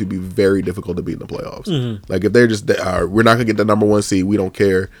is going to be very difficult to beat in the playoffs. Mm-hmm. Like, if they're just, we're not going to get the number 1 seed, we don't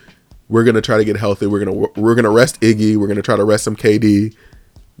care. We're going to try to get healthy. We're going to rest Iggy. We're going to try to rest some KD,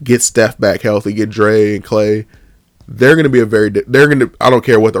 get Steph back healthy, get Dre and Clay. They're going to be I don't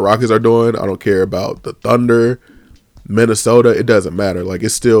care what the Rockets are doing. I don't care about the Thunder, Minnesota. It doesn't matter. Like,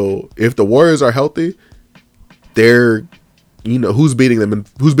 it's still, if the Warriors are healthy, they're, who's beating them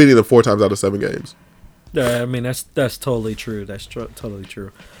 4 times out of 7 games? I mean, that's totally true. That's totally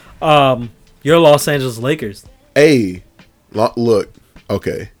true. Your Los Angeles Lakers. Hey, look,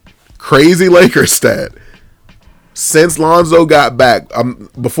 okay. Crazy Lakers stat. Since Lonzo got back,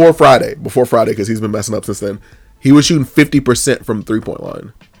 before Friday, because he's been messing up since then, he was shooting 50% from 3-point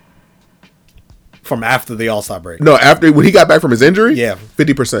line. From after the All-Star break? No, when he got back from his injury? Yeah.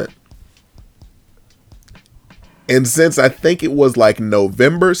 50%. And since I think it was like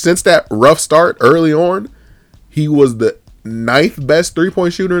November, since that rough start early on, he was the 9th best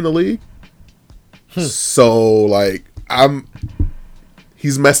 3-point shooter in the league. So, like,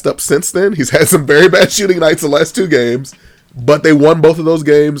 he's messed up since then. He's had some very bad shooting nights the last 2 games, but they won both of those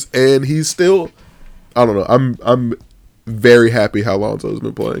games, and he's still, I don't know. I'm very happy how Lonzo's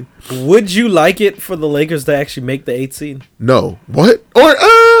been playing. Would you like it for the Lakers to actually make the 8th seed? No. What? Or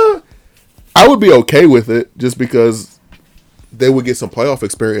I would be okay with it just because they would get some playoff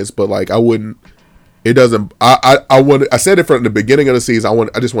experience, but like I wouldn't. It doesn't. I said it from the beginning of the season.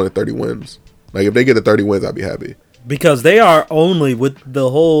 I just wanted 30 wins. Like, if they get to 30 wins, I'd be happy. Because they are only with the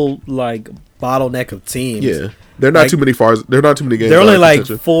whole like bottleneck of teams. Yeah, they're not too many games. They're only like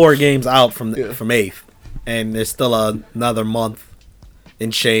 4 games out from 8th, and there's still another month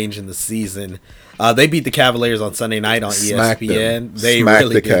and change in the season. They beat the Cavaliers on Sunday night on ESPN. They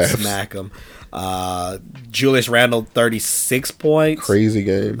really did smack them. Julius Randle, 36 points. Crazy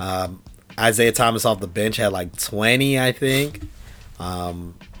game. Isaiah Thomas off the bench had like 20, I think.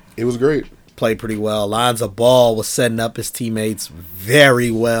 It was great. Played pretty well. Lonzo Ball was setting up his teammates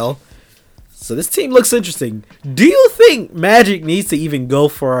very well. So this team looks interesting. Do you think Magic needs to even go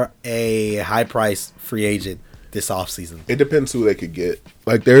for a high-price free agent this offseason? It depends who they could get.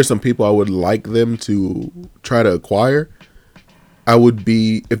 Like, there are some people I would like them to try to acquire.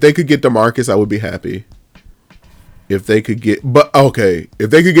 If they could get DeMarcus, I would be happy. If they could get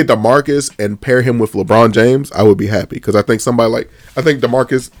DeMarcus and pair him with LeBron James, I would be happy. Because I think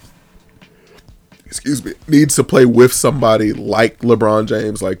DeMarcus, needs to play with somebody like LeBron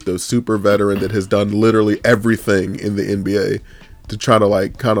James, like the super veteran that has done literally everything in the NBA, to try to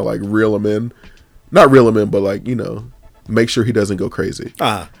kind of reel him in. Not reel him in, but make sure he doesn't go crazy.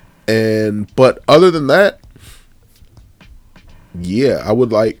 But other than that, yeah, I would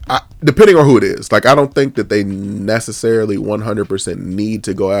depending on who it is. Like, I don't think that they necessarily 100% need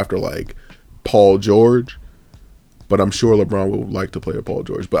to go after Paul George, but I'm sure LeBron would like to play a Paul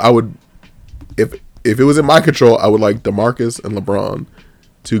George. But I would, if it was in my control, I would like DeMarcus and LeBron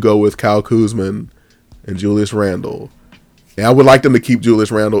to go with Kyle Kuzma and Julius Randle. And I would like them to keep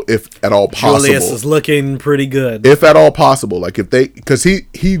Julius Randle if at all possible. Julius is looking pretty good. If at all possible. Because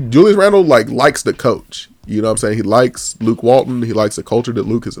Julius Randle likes the coach. You know what I'm saying? He likes Luke Walton. He likes the culture that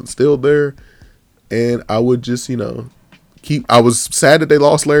Luke has instilled there. And I would just, I was sad that they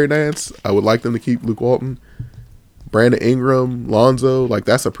lost Larry Nance. I would like them to keep Luke Walton. Brandon Ingram, Lonzo,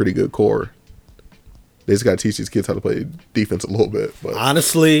 that's a pretty good core. They just got to teach these kids how to play defense a little bit. But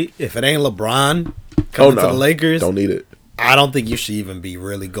honestly, if it ain't LeBron, coming to the Lakers. Don't need it. I don't think you should even be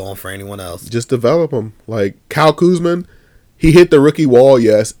really going for anyone else. Just develop them. Like Kyle Kuzma, he hit the rookie wall.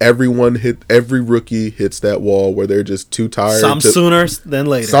 Yes, every rookie hits that wall where they're just too tired. Some sooner than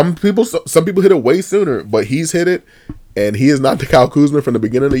later. Some people hit it way sooner, but he's hit it, and he is not the Kyle Kuzma from the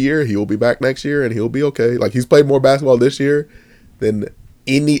beginning of the year. He will be back next year, and he'll be okay. Like he's played more basketball this year than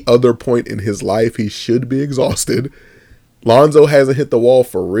any other point in his life. He should be exhausted. Lonzo hasn't hit the wall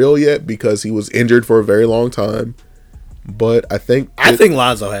for real yet because he was injured for a very long time. But I think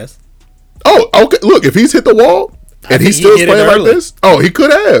Lonzo has. Oh, okay. Look, if he's hit the wall and he's still playing like this, he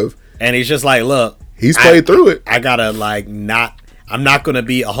could have. And he's just like, look, he's played through it. I gotta I'm not gonna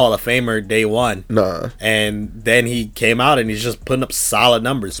be a Hall of Famer day one. Nah. And then he came out and he's just putting up solid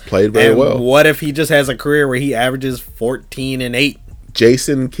numbers. Played very well. What if he just has a career where he averages 14 and 8?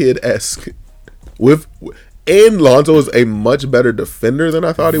 Jason Kidd-esque. And Lonzo is a much better defender than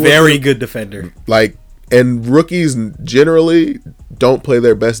I thought he was. Very good defender. And rookies generally don't play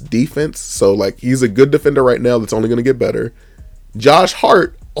their best defense. So, he's a good defender right now that's only going to get better. Josh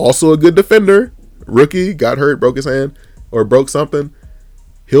Hart, also a good defender. Rookie, got hurt, broke his hand, or broke something.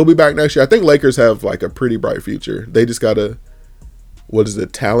 He'll be back next year. I think Lakers have, a pretty bright future. They just got to,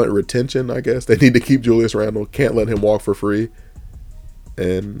 talent retention, I guess. They need to keep Julius Randle. Can't let him walk for free.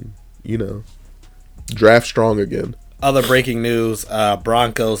 And, draft strong again. Other breaking news,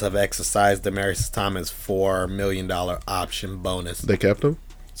 Broncos have exercised Demaryius Thomas' $4 million option bonus. They kept him?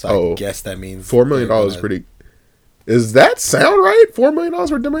 So I guess that means $4 million is pretty. Is that sound right? $4 million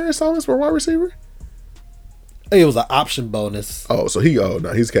for Demaryius Thomas for a wide receiver? It was an option bonus. Oh, so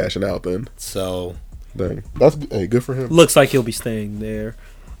he's cashing out then. So dang. That's good for him. Looks like he'll be staying there.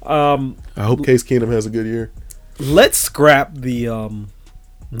 I hope Case Keenum has a good year. Let's scrap the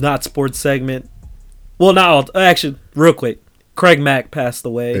not sports segment. Well, now, actually, real quick, Craig Mack passed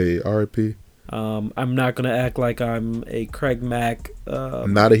away. Hey, R.I.P. I'm not gonna act like I'm a Craig Mack.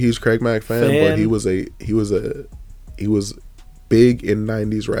 I'm not a huge Craig Mack fan, but he was big in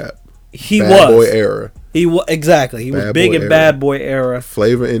 '90s rap. Bad Boy era. He was exactly. He was big in Bad Boy era.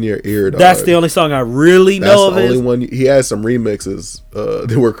 Flavor in Your Ear. Dog. That's the only song I really know of. That's the only one. He has some remixes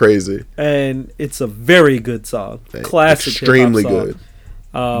that were crazy, and it's a very good song. Classic, extremely hip-hop song. good.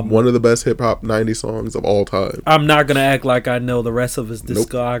 One of the best hip hop '90s songs of all time. I'm not gonna act like I know the rest of his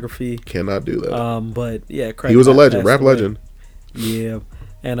discography. Nope. Cannot do that. But yeah, Craig he was Mack a legend, rap legend. Yeah,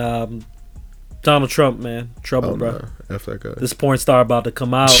 and Donald Trump, man, trouble, bro. Nah, F that guy. This porn star about to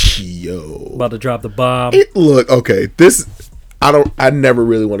come out. Yo, about to drop the bomb. Look, okay, I never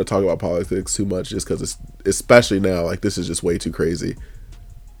really want to talk about politics too much, just because especially now, this is just way too crazy.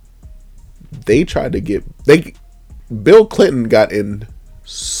 Bill Clinton got in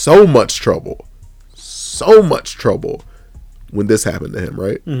so much trouble when this happened to him,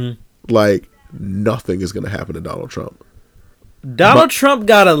 right? Mm-hmm. Nothing is going to happen to Donald Trump. Trump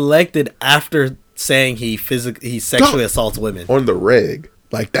got elected after saying he sexually assaults women on the reg.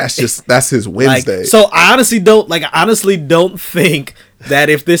 That's his Wednesday. So I honestly don't think that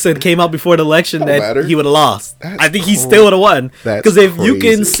if this had came out before the election that he would have lost. I think he still would have won. Because if you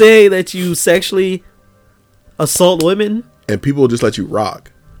can say that you sexually assault women and people will just let you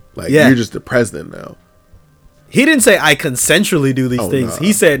rock, you're just the president now. He didn't say I consensually do these things. Nah.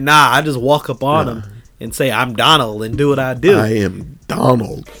 He said, I just walk up on him and say I'm Donald and do what I do. I am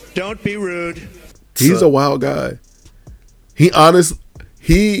Donald. Don't be rude. He's a wild guy.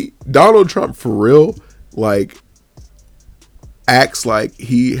 Donald Trump for real, acts like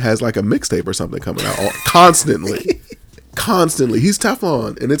he has a mixtape or something coming out constantly. He's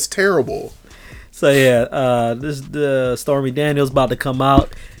Teflon and it's terrible. So yeah, this Stormy Daniels about to come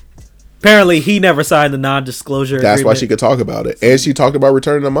out. Apparently, he never signed the non-disclosure agreement. That's why she could talk about it, and she talked about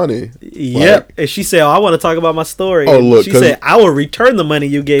returning the money. Yep, and she said, "I want to talk about my story." Oh, look, she said, "I will return the money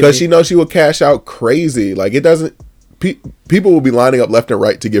you gave me," because she knows she will cash out crazy. It doesn't. People will be lining up left and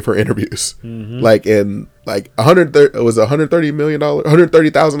right to give her interviews. Mm-hmm.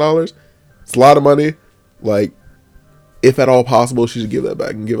 $130,000. It's a lot of money. If at all possible, she should give that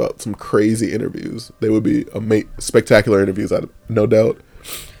back and give out some crazy interviews. They would be spectacular interviews, no doubt.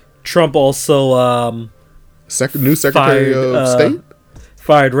 Trump also new Secretary of State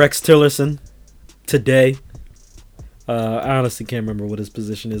fired Rex Tillerson today. I honestly can't remember what his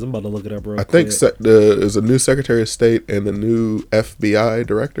position is. I'm about to look it up real quick. I think there's a new Secretary of State and the new FBI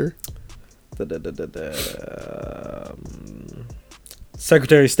director.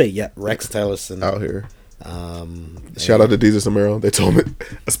 Secretary of State, yeah. Rex Tillerson. Out here. Shout out to Jesus Amaro. They told me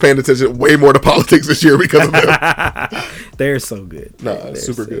I was paying attention way more to politics this year because of them. They're so good. They're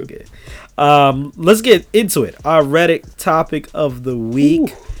super good. Let's get into it. Our Reddit topic of the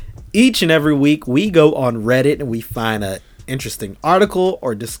week Each and every week, we go on Reddit and we find an interesting article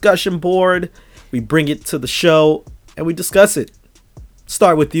or discussion board. We bring it to the show and we discuss it.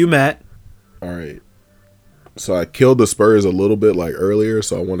 Start with you, Matt. All right. So I killed the Spurs a little bit like earlier,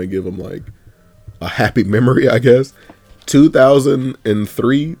 so I want to give them like a happy memory, I guess.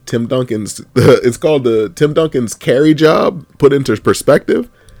 2003, Tim Duncan's it's called the Tim Duncan's carry job, put into perspective.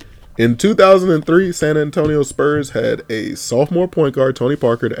 In 2003, San Antonio Spurs had a sophomore point guard, Tony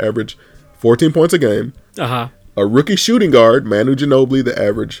Parker, to average 14 points a game. Uh-huh. A rookie shooting guard, Manu Ginobili, to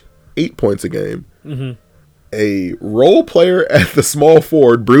average 8 points a game. Mm-hmm. A role player at the small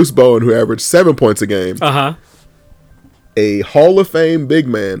forward, Bruce Bowen, who averaged 7 points a game. Uh-huh. A Hall of Fame big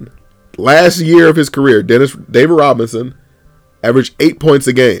man, last year of his career, David Robinson, averaged 8 points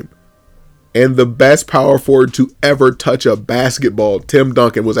a game. And the best power forward to ever touch a basketball, Tim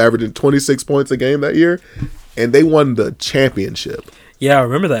Duncan, was averaging 26 points a game that year. And they won the championship. Yeah, I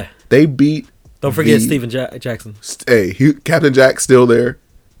remember that. They beat... Don't forget Steven Jackson. Hey, Captain Jack's still there.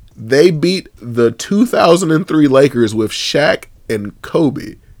 They beat the 2003 Lakers with Shaq and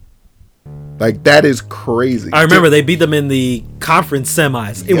Kobe. Like, that is crazy. I remember they beat them in the conference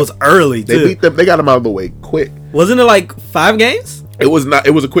semis. It was early, too. They beat them. They got them out of the way quick. Wasn't it like 5 games? It was not.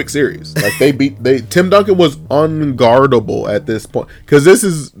 It was a quick series. Like Tim Duncan was unguardable at this point, because this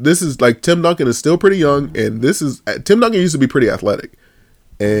is like Tim Duncan is still pretty young, and Tim Duncan used to be pretty athletic,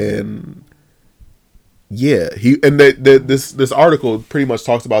 and yeah, this article pretty much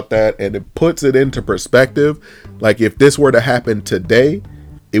talks about that, and it puts it into perspective. Like, if this were to happen today,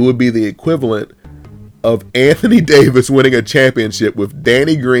 it would be the equivalent of Anthony Davis winning a championship with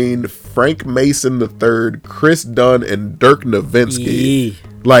Danny Green, Frank Mason III, Chris Dunn, and Dirk Nowitzki.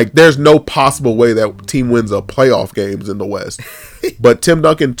 Like, there's no possible way that team wins a playoff games in the West. But Tim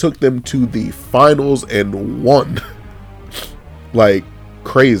Duncan took them to the finals and won. Like,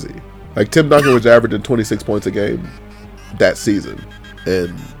 crazy. Like, Tim Duncan was averaging 26 points a game that season.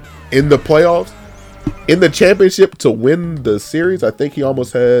 And in the playoffs, in the championship to win the series, I think he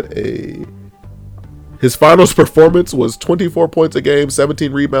almost had his finals performance was 24 points a game,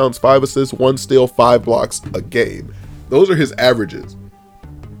 17 rebounds, 5 assists, 1 steal, 5 blocks a game. Those are his averages.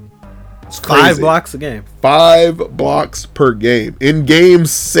 It's 5 blocks a game. 5 blocks per game. In game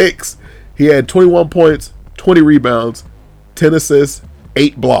 6, he had 21 points, 20 rebounds, 10 assists,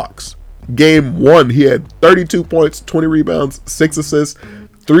 8 blocks. Game 1, he had 32 points, 20 rebounds, 6 assists,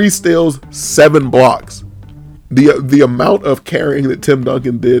 3 steals, 7 blocks. The amount of carrying that Tim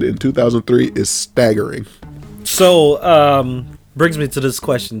Duncan did in 2003 is staggering. So, brings me to this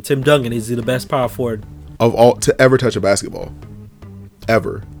question. Tim Duncan, is he the best power forward of all to ever touch a basketball?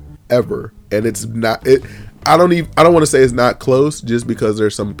 Ever. And it's not I don't want to say it's not close, just because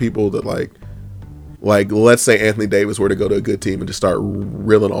there's some people that like let's say Anthony Davis were to go to a good team and just start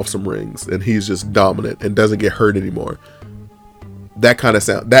reeling off some rings, and he's just dominant and doesn't get hurt anymore.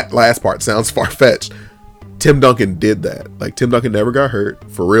 That last part sounds far-fetched. Tim Duncan did that. Like, Tim Duncan never got hurt,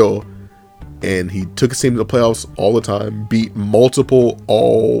 for real. And he took his team to the playoffs all the time, beat multiple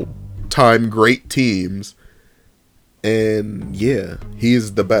all-time great teams. And, yeah, he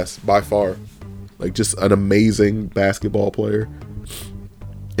is the best by far. Like, just an amazing basketball player.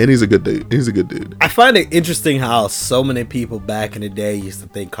 And he's a good dude. I find it interesting how so many people back in the day used to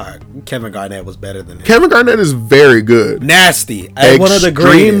think Kevin Garnett was better than him. Kevin Garnett is very good. Nasty. One of the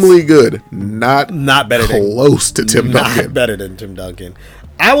greatest. Extremely good. Not better close to Tim Duncan. Not better than Tim Duncan.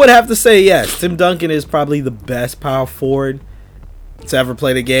 I would have to say yes. Tim Duncan is probably the best power forward to ever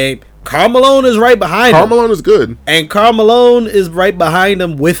play the game. Karl Malone is right behind him. Karl Malone is good. And Karl Malone is right behind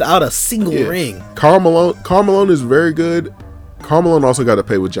him without a single ring. Karl Malone is very good. Karl Malone also got to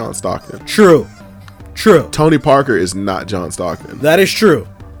pay with John Stockton. True. Tony Parker is not John Stockton. That is true.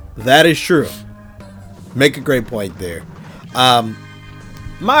 Make a great point there. My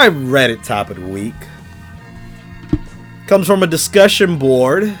Reddit top of the week comes from a discussion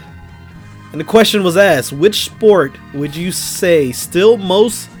board. And the question was asked, which sport would you say still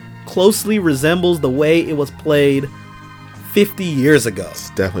most closely resembles the way it was played 50 years ago?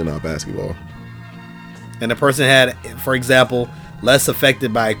 It's definitely not basketball. And the person had, for example, less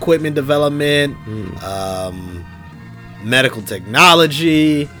affected by equipment development, medical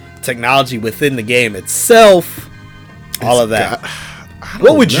technology within the game itself, all of that.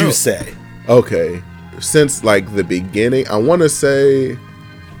 What would you say? Okay, since like the beginning, I want to say,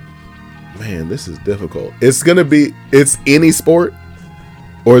 man, this is difficult. It's any sport,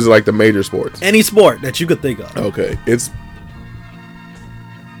 or is it like the major sports? Any sport that you could think of. Okay,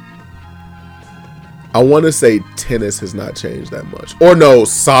 I want to say tennis has not changed that much. Or no,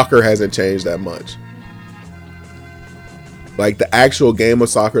 soccer hasn't changed that much. like the actual game of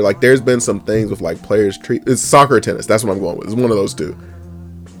soccer, like there's been some things with like players treat. It's soccer or tennis. That's what I'm going with. It's one of those two.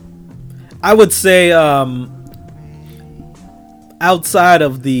 I would say outside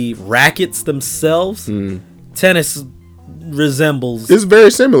of the rackets themselves, tennis resembles. It's very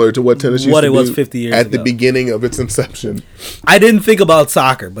similar to what tennis used what to it be was 50 years at ago. the beginning of its inception. I didn't think about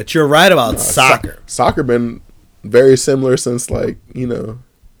soccer, but you're right about soccer. Soccer been very similar since like,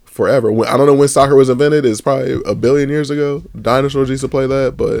 forever. I don't know when soccer was invented. It's probably a billion years ago. Dinosaurs used to play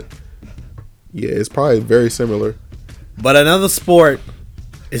that, but yeah, it's probably very similar. But another sport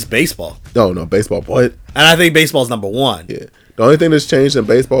is baseball. No, baseball. What? And I think baseball's number one. Yeah. The only thing that's changed in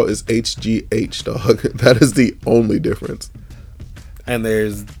baseball is HGH, dog. That is the only difference. And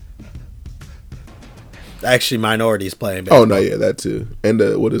there's actually minorities playing baseball. Oh, no, yeah, that too. And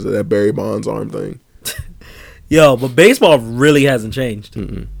what is it? That Barry Bonds arm thing. Yo, but baseball really hasn't changed.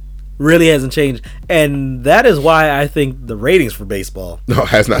 Really hasn't changed. And that is why I think the ratings for baseball. No, it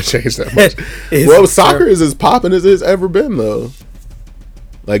has not changed that much. Well, soccer is as popping as it's ever been, though.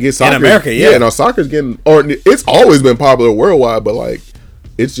 Like it's soccer, in America, yeah. No, soccer's getting, or it's always been popular worldwide, but like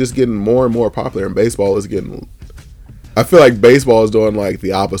it's just getting more and more popular. And baseball is getting. I feel like baseball is doing like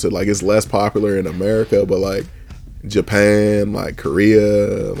the opposite. Like it's less popular in America, but like Japan, like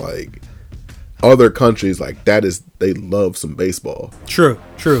Korea, like other countries, like that is they love some baseball. True.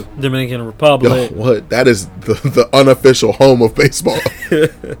 Dominican Republic. Yo, what? That is the unofficial home of baseball.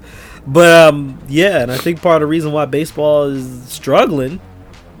 But yeah, and I think part of the reason why baseball is struggling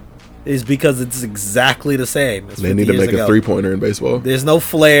is because it's exactly the same as They need to make a 3-pointer in baseball. There's no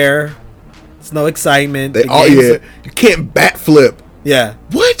flair. There's no excitement. You can't bat flip. Yeah.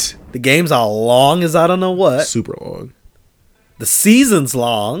 What? The games are long as I don't know what. Super long. The season's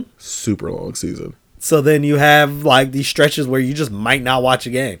long. Super long season. So then you have like these stretches where you just might not watch a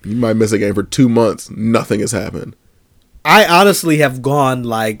game. You might miss a game for 2 months. Nothing has happened. I honestly have gone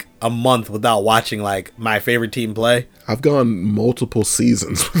like a month without watching like my favorite team play. I've gone multiple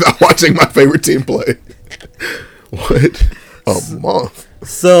seasons without watching my favorite team play. What? A month.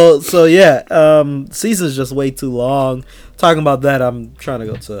 So yeah, season's just way too long. Talking about that, I'm trying to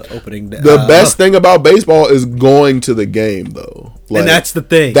go to opening day. The best thing about baseball is going to the game, though. Like, and that's the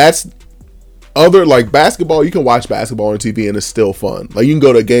thing. That's other like basketball. You can watch basketball on TV and it's still fun. Like you can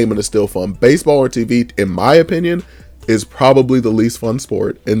go to a game and it's still fun. Baseball on TV, in my opinion, is probably the least fun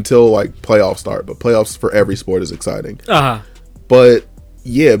sport until like playoffs start. But playoffs for every sport is exciting. But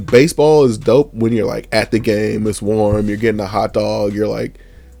yeah, baseball is dope when you're like at the game. It's warm. You're getting a hot dog. You're like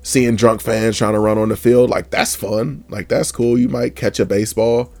seeing drunk fans trying to run on the field. Like that's fun. Like that's cool. You might catch a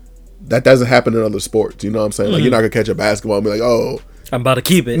baseball. That doesn't happen in other sports. You know what I'm saying? Like you're not gonna catch a basketball and be like, oh, I'm about to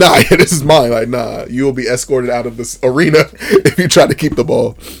keep it. Nah, this is mine. Like nah, you will be escorted out of this arena if you try to keep the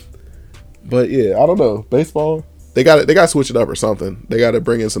ball. But yeah, I don't know. Baseball. They got to switch it up or something. They got to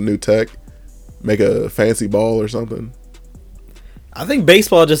bring in some new tech, make a fancy ball or something. I think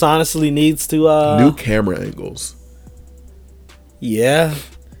baseball just honestly needs to new camera angles. Yeah,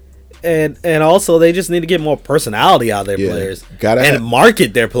 and also they just need to get more personality out of their players. And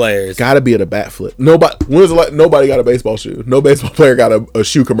market their players. Got to be at a bat flip. Nobody got a baseball shoe. No baseball player got a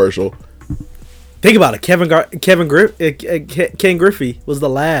shoe commercial. Think about it. Ken Griffey was the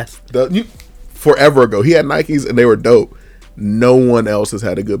last. Forever ago, he had Nikes and they were dope. No one else has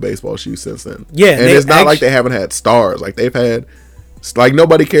had a good baseball shoe since then. Yeah, and it's not like they haven't had stars. Like they've had, like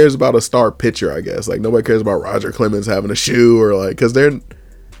nobody cares about a star pitcher. I guess like nobody cares about Roger Clemens having a shoe or like because they're,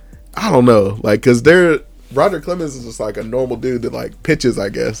 I don't know, like because Roger Clemens is just like a normal dude that like pitches. I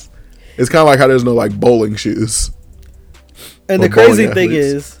guess it's kind of like how there's no like bowling shoes. And the crazy thing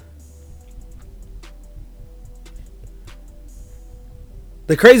is.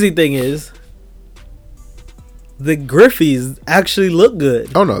 The Griffies actually look good.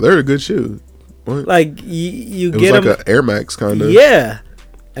 Oh no, they're a good shoe. What? Like you it get was them like an Air Max kind of. Yeah,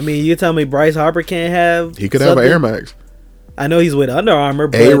 I mean, you tell me Bryce Harper can't have. He could have an Air Max. I know he's with Under Armour.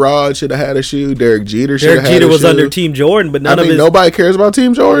 But A-Rod should have had a shoe. Derek Jeter should have had a shoe. Derek Jeter was under Team Jordan, but nobody cares about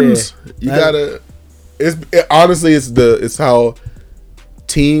Team Jordans. Yeah. You gotta. Honestly, it's how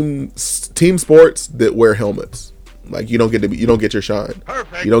team sports that wear helmets. Like you don't get your shine.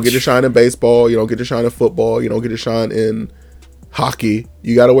 Perfect. You don't get your shine in baseball. You don't get your shine in football. You don't get your shine in hockey.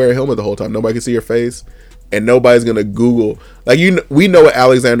 You got to wear a helmet the whole time. Nobody can see your face, and nobody's gonna Google. Like we know what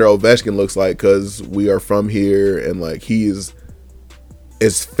Alexander Ovechkin looks like because we are from here, and like he is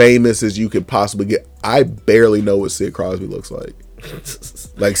as famous as you could possibly get. I barely know what Sid Crosby looks like.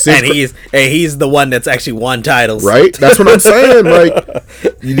 Like and he's the one that's actually won titles, right? That's what I'm saying.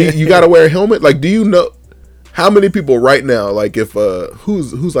 Like you got to wear a helmet. Like, do you know? How many people right now, like if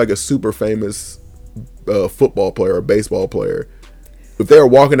who's like a super famous football player or baseball player, if they were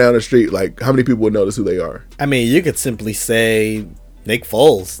walking down the street, like how many people would notice who they are? I mean, you could simply say Nick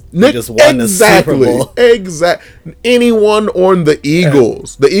Foles. He just won the Super Bowl. Exactly. Anyone on the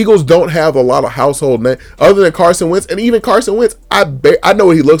Eagles. The Eagles don't have a lot of household names other than Carson Wentz, and even Carson Wentz, I know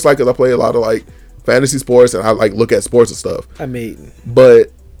what he looks like because I play a lot of like fantasy sports and I like look at sports and stuff. I mean,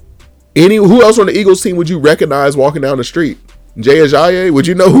 but who else on the Eagles team would you recognize walking down the street? Jay Ajayi? Would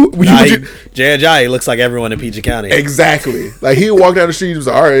you know who? Jay Ajayi looks like everyone in PG County. Exactly. Like he would walk down the street and was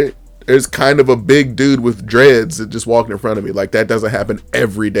like, all right, there's kind of a big dude with dreads that just walking in front of me. Like that doesn't happen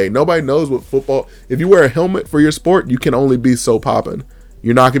every day. Nobody knows what football. If you wear a helmet for your sport, you can only be so popping.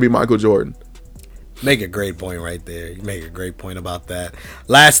 You're not gonna be Michael Jordan. Make a great point right there. You make a great point about that.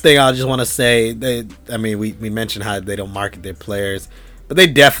 Last thing I just want to say, we mentioned how they don't market their players, but they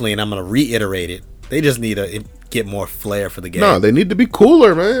definitely, and I'm going to reiterate it, they just need to get more flair for the game. No, they need to be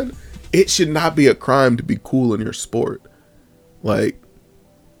cooler, man. It should not be a crime to be cool in your sport. Like,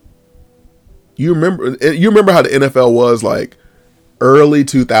 you remember how the NFL was like early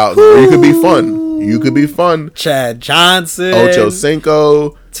 2000s, where you could be fun. You could be fun. Chad Johnson, Ocho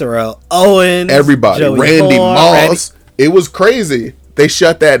Cinco, Terrell Owens, everybody, Joey Randy Moore, Moss. It was crazy. They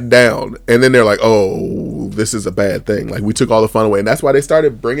shut that down, and then they're like, "Oh, this is a bad thing." Like we took all the fun away, and that's why they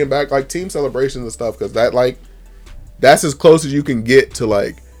started bringing back like team celebrations and stuff, because that's as close as you can get to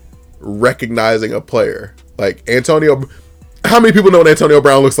like recognizing a player. Like Antonio, how many people know what Antonio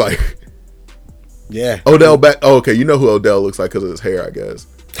Brown looks like? Yeah, Odell okay, you know who Odell looks like because of his hair, I guess.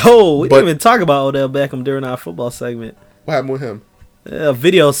 Oh, we didn't even talk about Odell Beckham during our football segment. What happened with him? A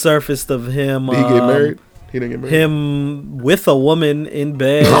video surfaced of him. Did he get married? He didn't get married. Him with a woman in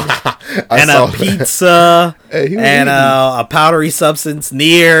bed and saw a pizza and a powdery substance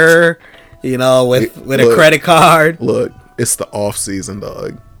near, with a credit card. Look, it's the off season,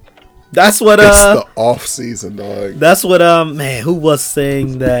 dog. That's what. It's the off season, dog. That's what. Who was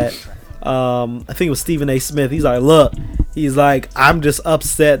saying that? I think it was Stephen A. Smith. He's like, look, I'm just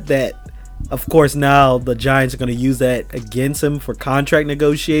upset that, of course, now the Giants are going to use that against him for contract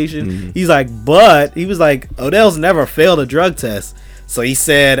negotiation. Mm-hmm. He was like, Odell's never failed a drug test. So he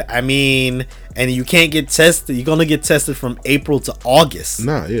said, and you can't get tested. You're going to get tested from April to August.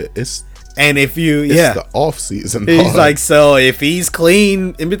 Nah, yeah, it's the off season. He's dog. Like, so if he's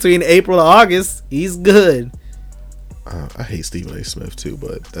clean in between April to August, he's good. I hate Stephen A. Smith too,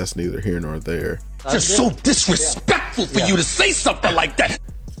 but that's neither here nor there. Just so disrespectful for you to say something like that.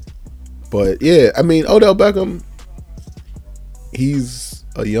 But yeah, Odell Beckham, he's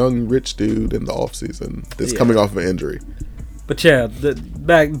a young rich dude in the off season that's coming off of an injury. But yeah,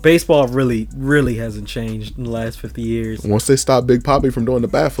 baseball really, really hasn't changed in the last 50 years. Once they stop Big Papi from doing the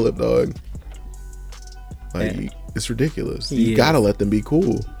bat flip, dog, it's ridiculous. You gotta let them be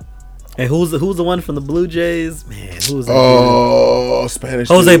cool. And who's the one from the Blue Jays? Man, who's that? Oh, Spanish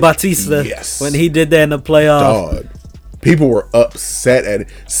Jose dude. Bautista. Yes. When he did that in the playoffs. Dog. People were upset at it.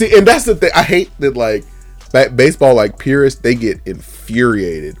 See, and that's the thing. I hate that, like, baseball, like, purists, they get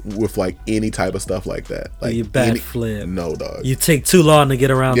infuriated with, like, any type of stuff like that. Like, you bat flip. No, dog. You take too long to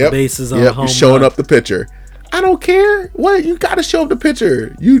get around the bases on a home You're showing run. up the pitcher. I don't care. What? You got to show up the pitcher.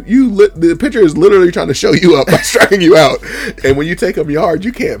 The pitcher is literally trying to show you up by striking you out. And when you take him yard,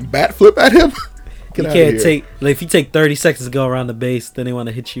 you can't bat flip at him. You can't take, like, if you take 30 seconds to go around the base, then they want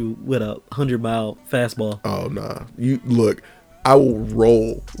to hit you with a 100-mile fastball. Oh, nah. I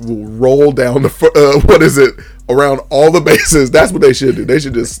will roll down the around all the bases. That's what they should do. They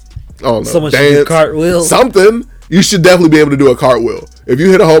should just, someone dance, should do cartwheels. Something. You should definitely be able to do a cartwheel. If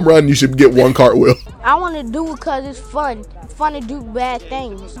you hit a home run, you should get one cartwheel. I want to do it because it's fun. It's fun to do bad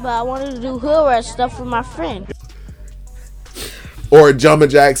things. But I wanted to do hood rat stuff with my friend. Or a jumping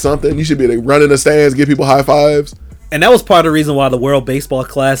jack, something. You should be like running the stands, give people high fives. And that was part of the reason why the World Baseball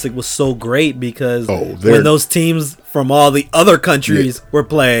Classic was so great, because when those teams from all the other countries were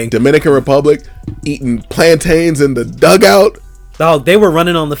playing. Dominican Republic, eating plantains in the dugout. Oh, they were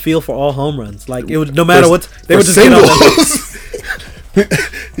running on the field for all home runs. Like, it was no matter what, they would just singles. Get on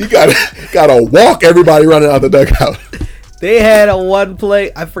the You gotta walk everybody running out the dugout. They had a one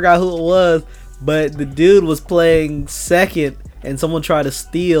play, I forgot who it was, but the dude was playing second and someone tried to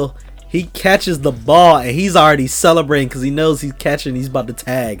steal. He catches the ball and he's already celebrating because he knows he's catching. He's about to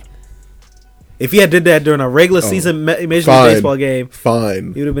tag. If he had did that during a regular season Major League Baseball game,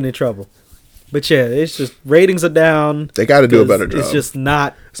 he would have been in trouble. But yeah, it's just ratings are down. They got to do a better job. It's just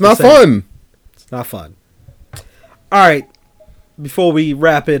not. It's not fun. It's not fun. All right. Before we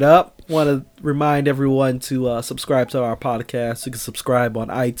wrap it up, want to remind everyone to subscribe to our podcast. You can subscribe on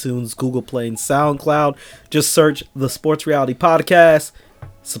iTunes, Google Play, and SoundCloud. Just search the Sports Reality Podcast.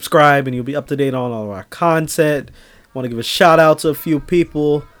 subscribe and you'll be up to date on all of our content. Want to give a shout out to a few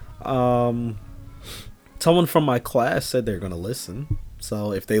people. Someone from my class said they're going to listen.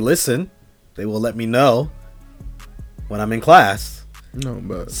 So if they listen, they will let me know when I'm in class. No,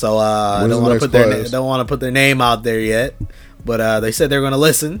 but so I don't want to put their name out there yet, but they said they're going to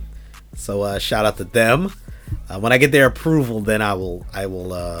listen. So shout out to them. When I get their approval, then I will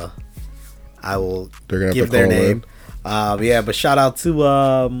give their name. Yeah, but shout out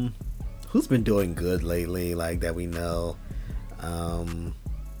to who's been doing good lately, like that we know.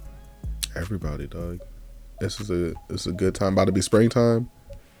 Everybody, dog. It's a good time. About to be springtime.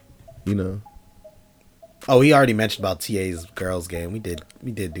 You know. Oh, he already mentioned about TA's girls game. We did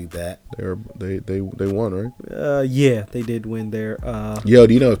do that. They won, right? Yeah, they did win their. Yo,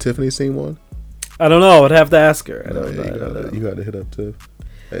 do you know if Tiffany's seen one? I don't know. I'd have to ask her. You gotta hit up Tiff.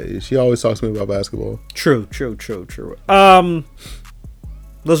 Hey, she always talks to me about basketball. True.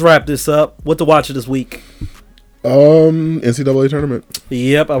 Let's wrap this up. What to watch this week? NCAA tournament.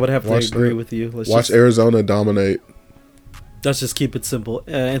 Yep, I would have to agree with you. Watch Arizona dominate. Let's just keep it simple.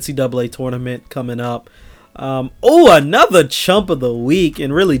 NCAA tournament coming up. Another chump of the week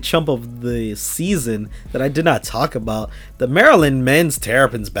and really chump of the season that I did not talk about. The Maryland men's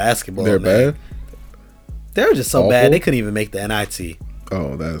Terrapins basketball. They're bad? They're just so bad they couldn't even make the NIT.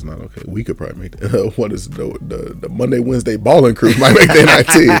 Oh, that is not okay. We could probably make what is the Monday, Wednesday balling crew might make the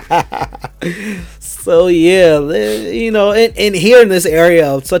NIT. So yeah, and here in this area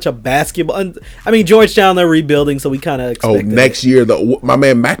of such a basketball, I mean Georgetown, they're rebuilding, so we kind of expect. Oh, next year, my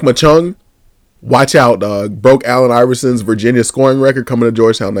man Mack Machung, watch out, dog. Broke Allen Iverson's Virginia scoring record coming to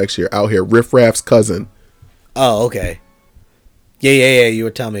Georgetown next year. Out here, Riff Raff's cousin. Oh, okay. Yeah. You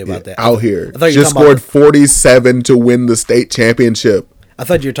were telling me about that. Out here, just scored 47 to win the state championship. I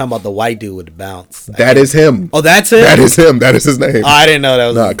thought you were talking about the white dude with the bounce. That is him. Oh, that's him? That is him. That is his name. Oh, I didn't know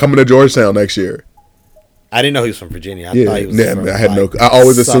that was... coming to Georgetown next year. I didn't know he was from Virginia. I thought he was from... I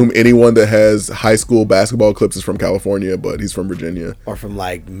always assume anyone that has high school basketball clips is from California, but he's from Virginia. Or from,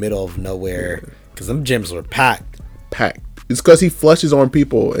 like, middle of nowhere. Because them gyms were packed. It's because he flushes on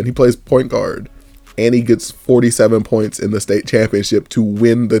people, and he plays point guard. And he gets 47 points in the state championship to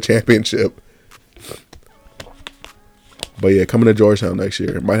win the championship. But yeah, coming to Georgetown next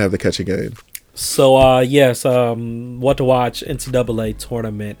year. Might have to catch a game. So, yes, what to watch, NCAA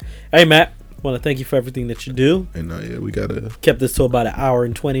tournament. Hey, Matt, want to thank you for everything that you do. And we got to... Kept this to about an hour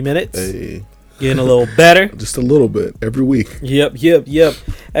and 20 minutes. Hey. Getting a little better. Just a little bit every week. Yep.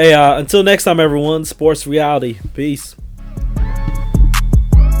 Hey, until next time, everyone, sports reality. Peace.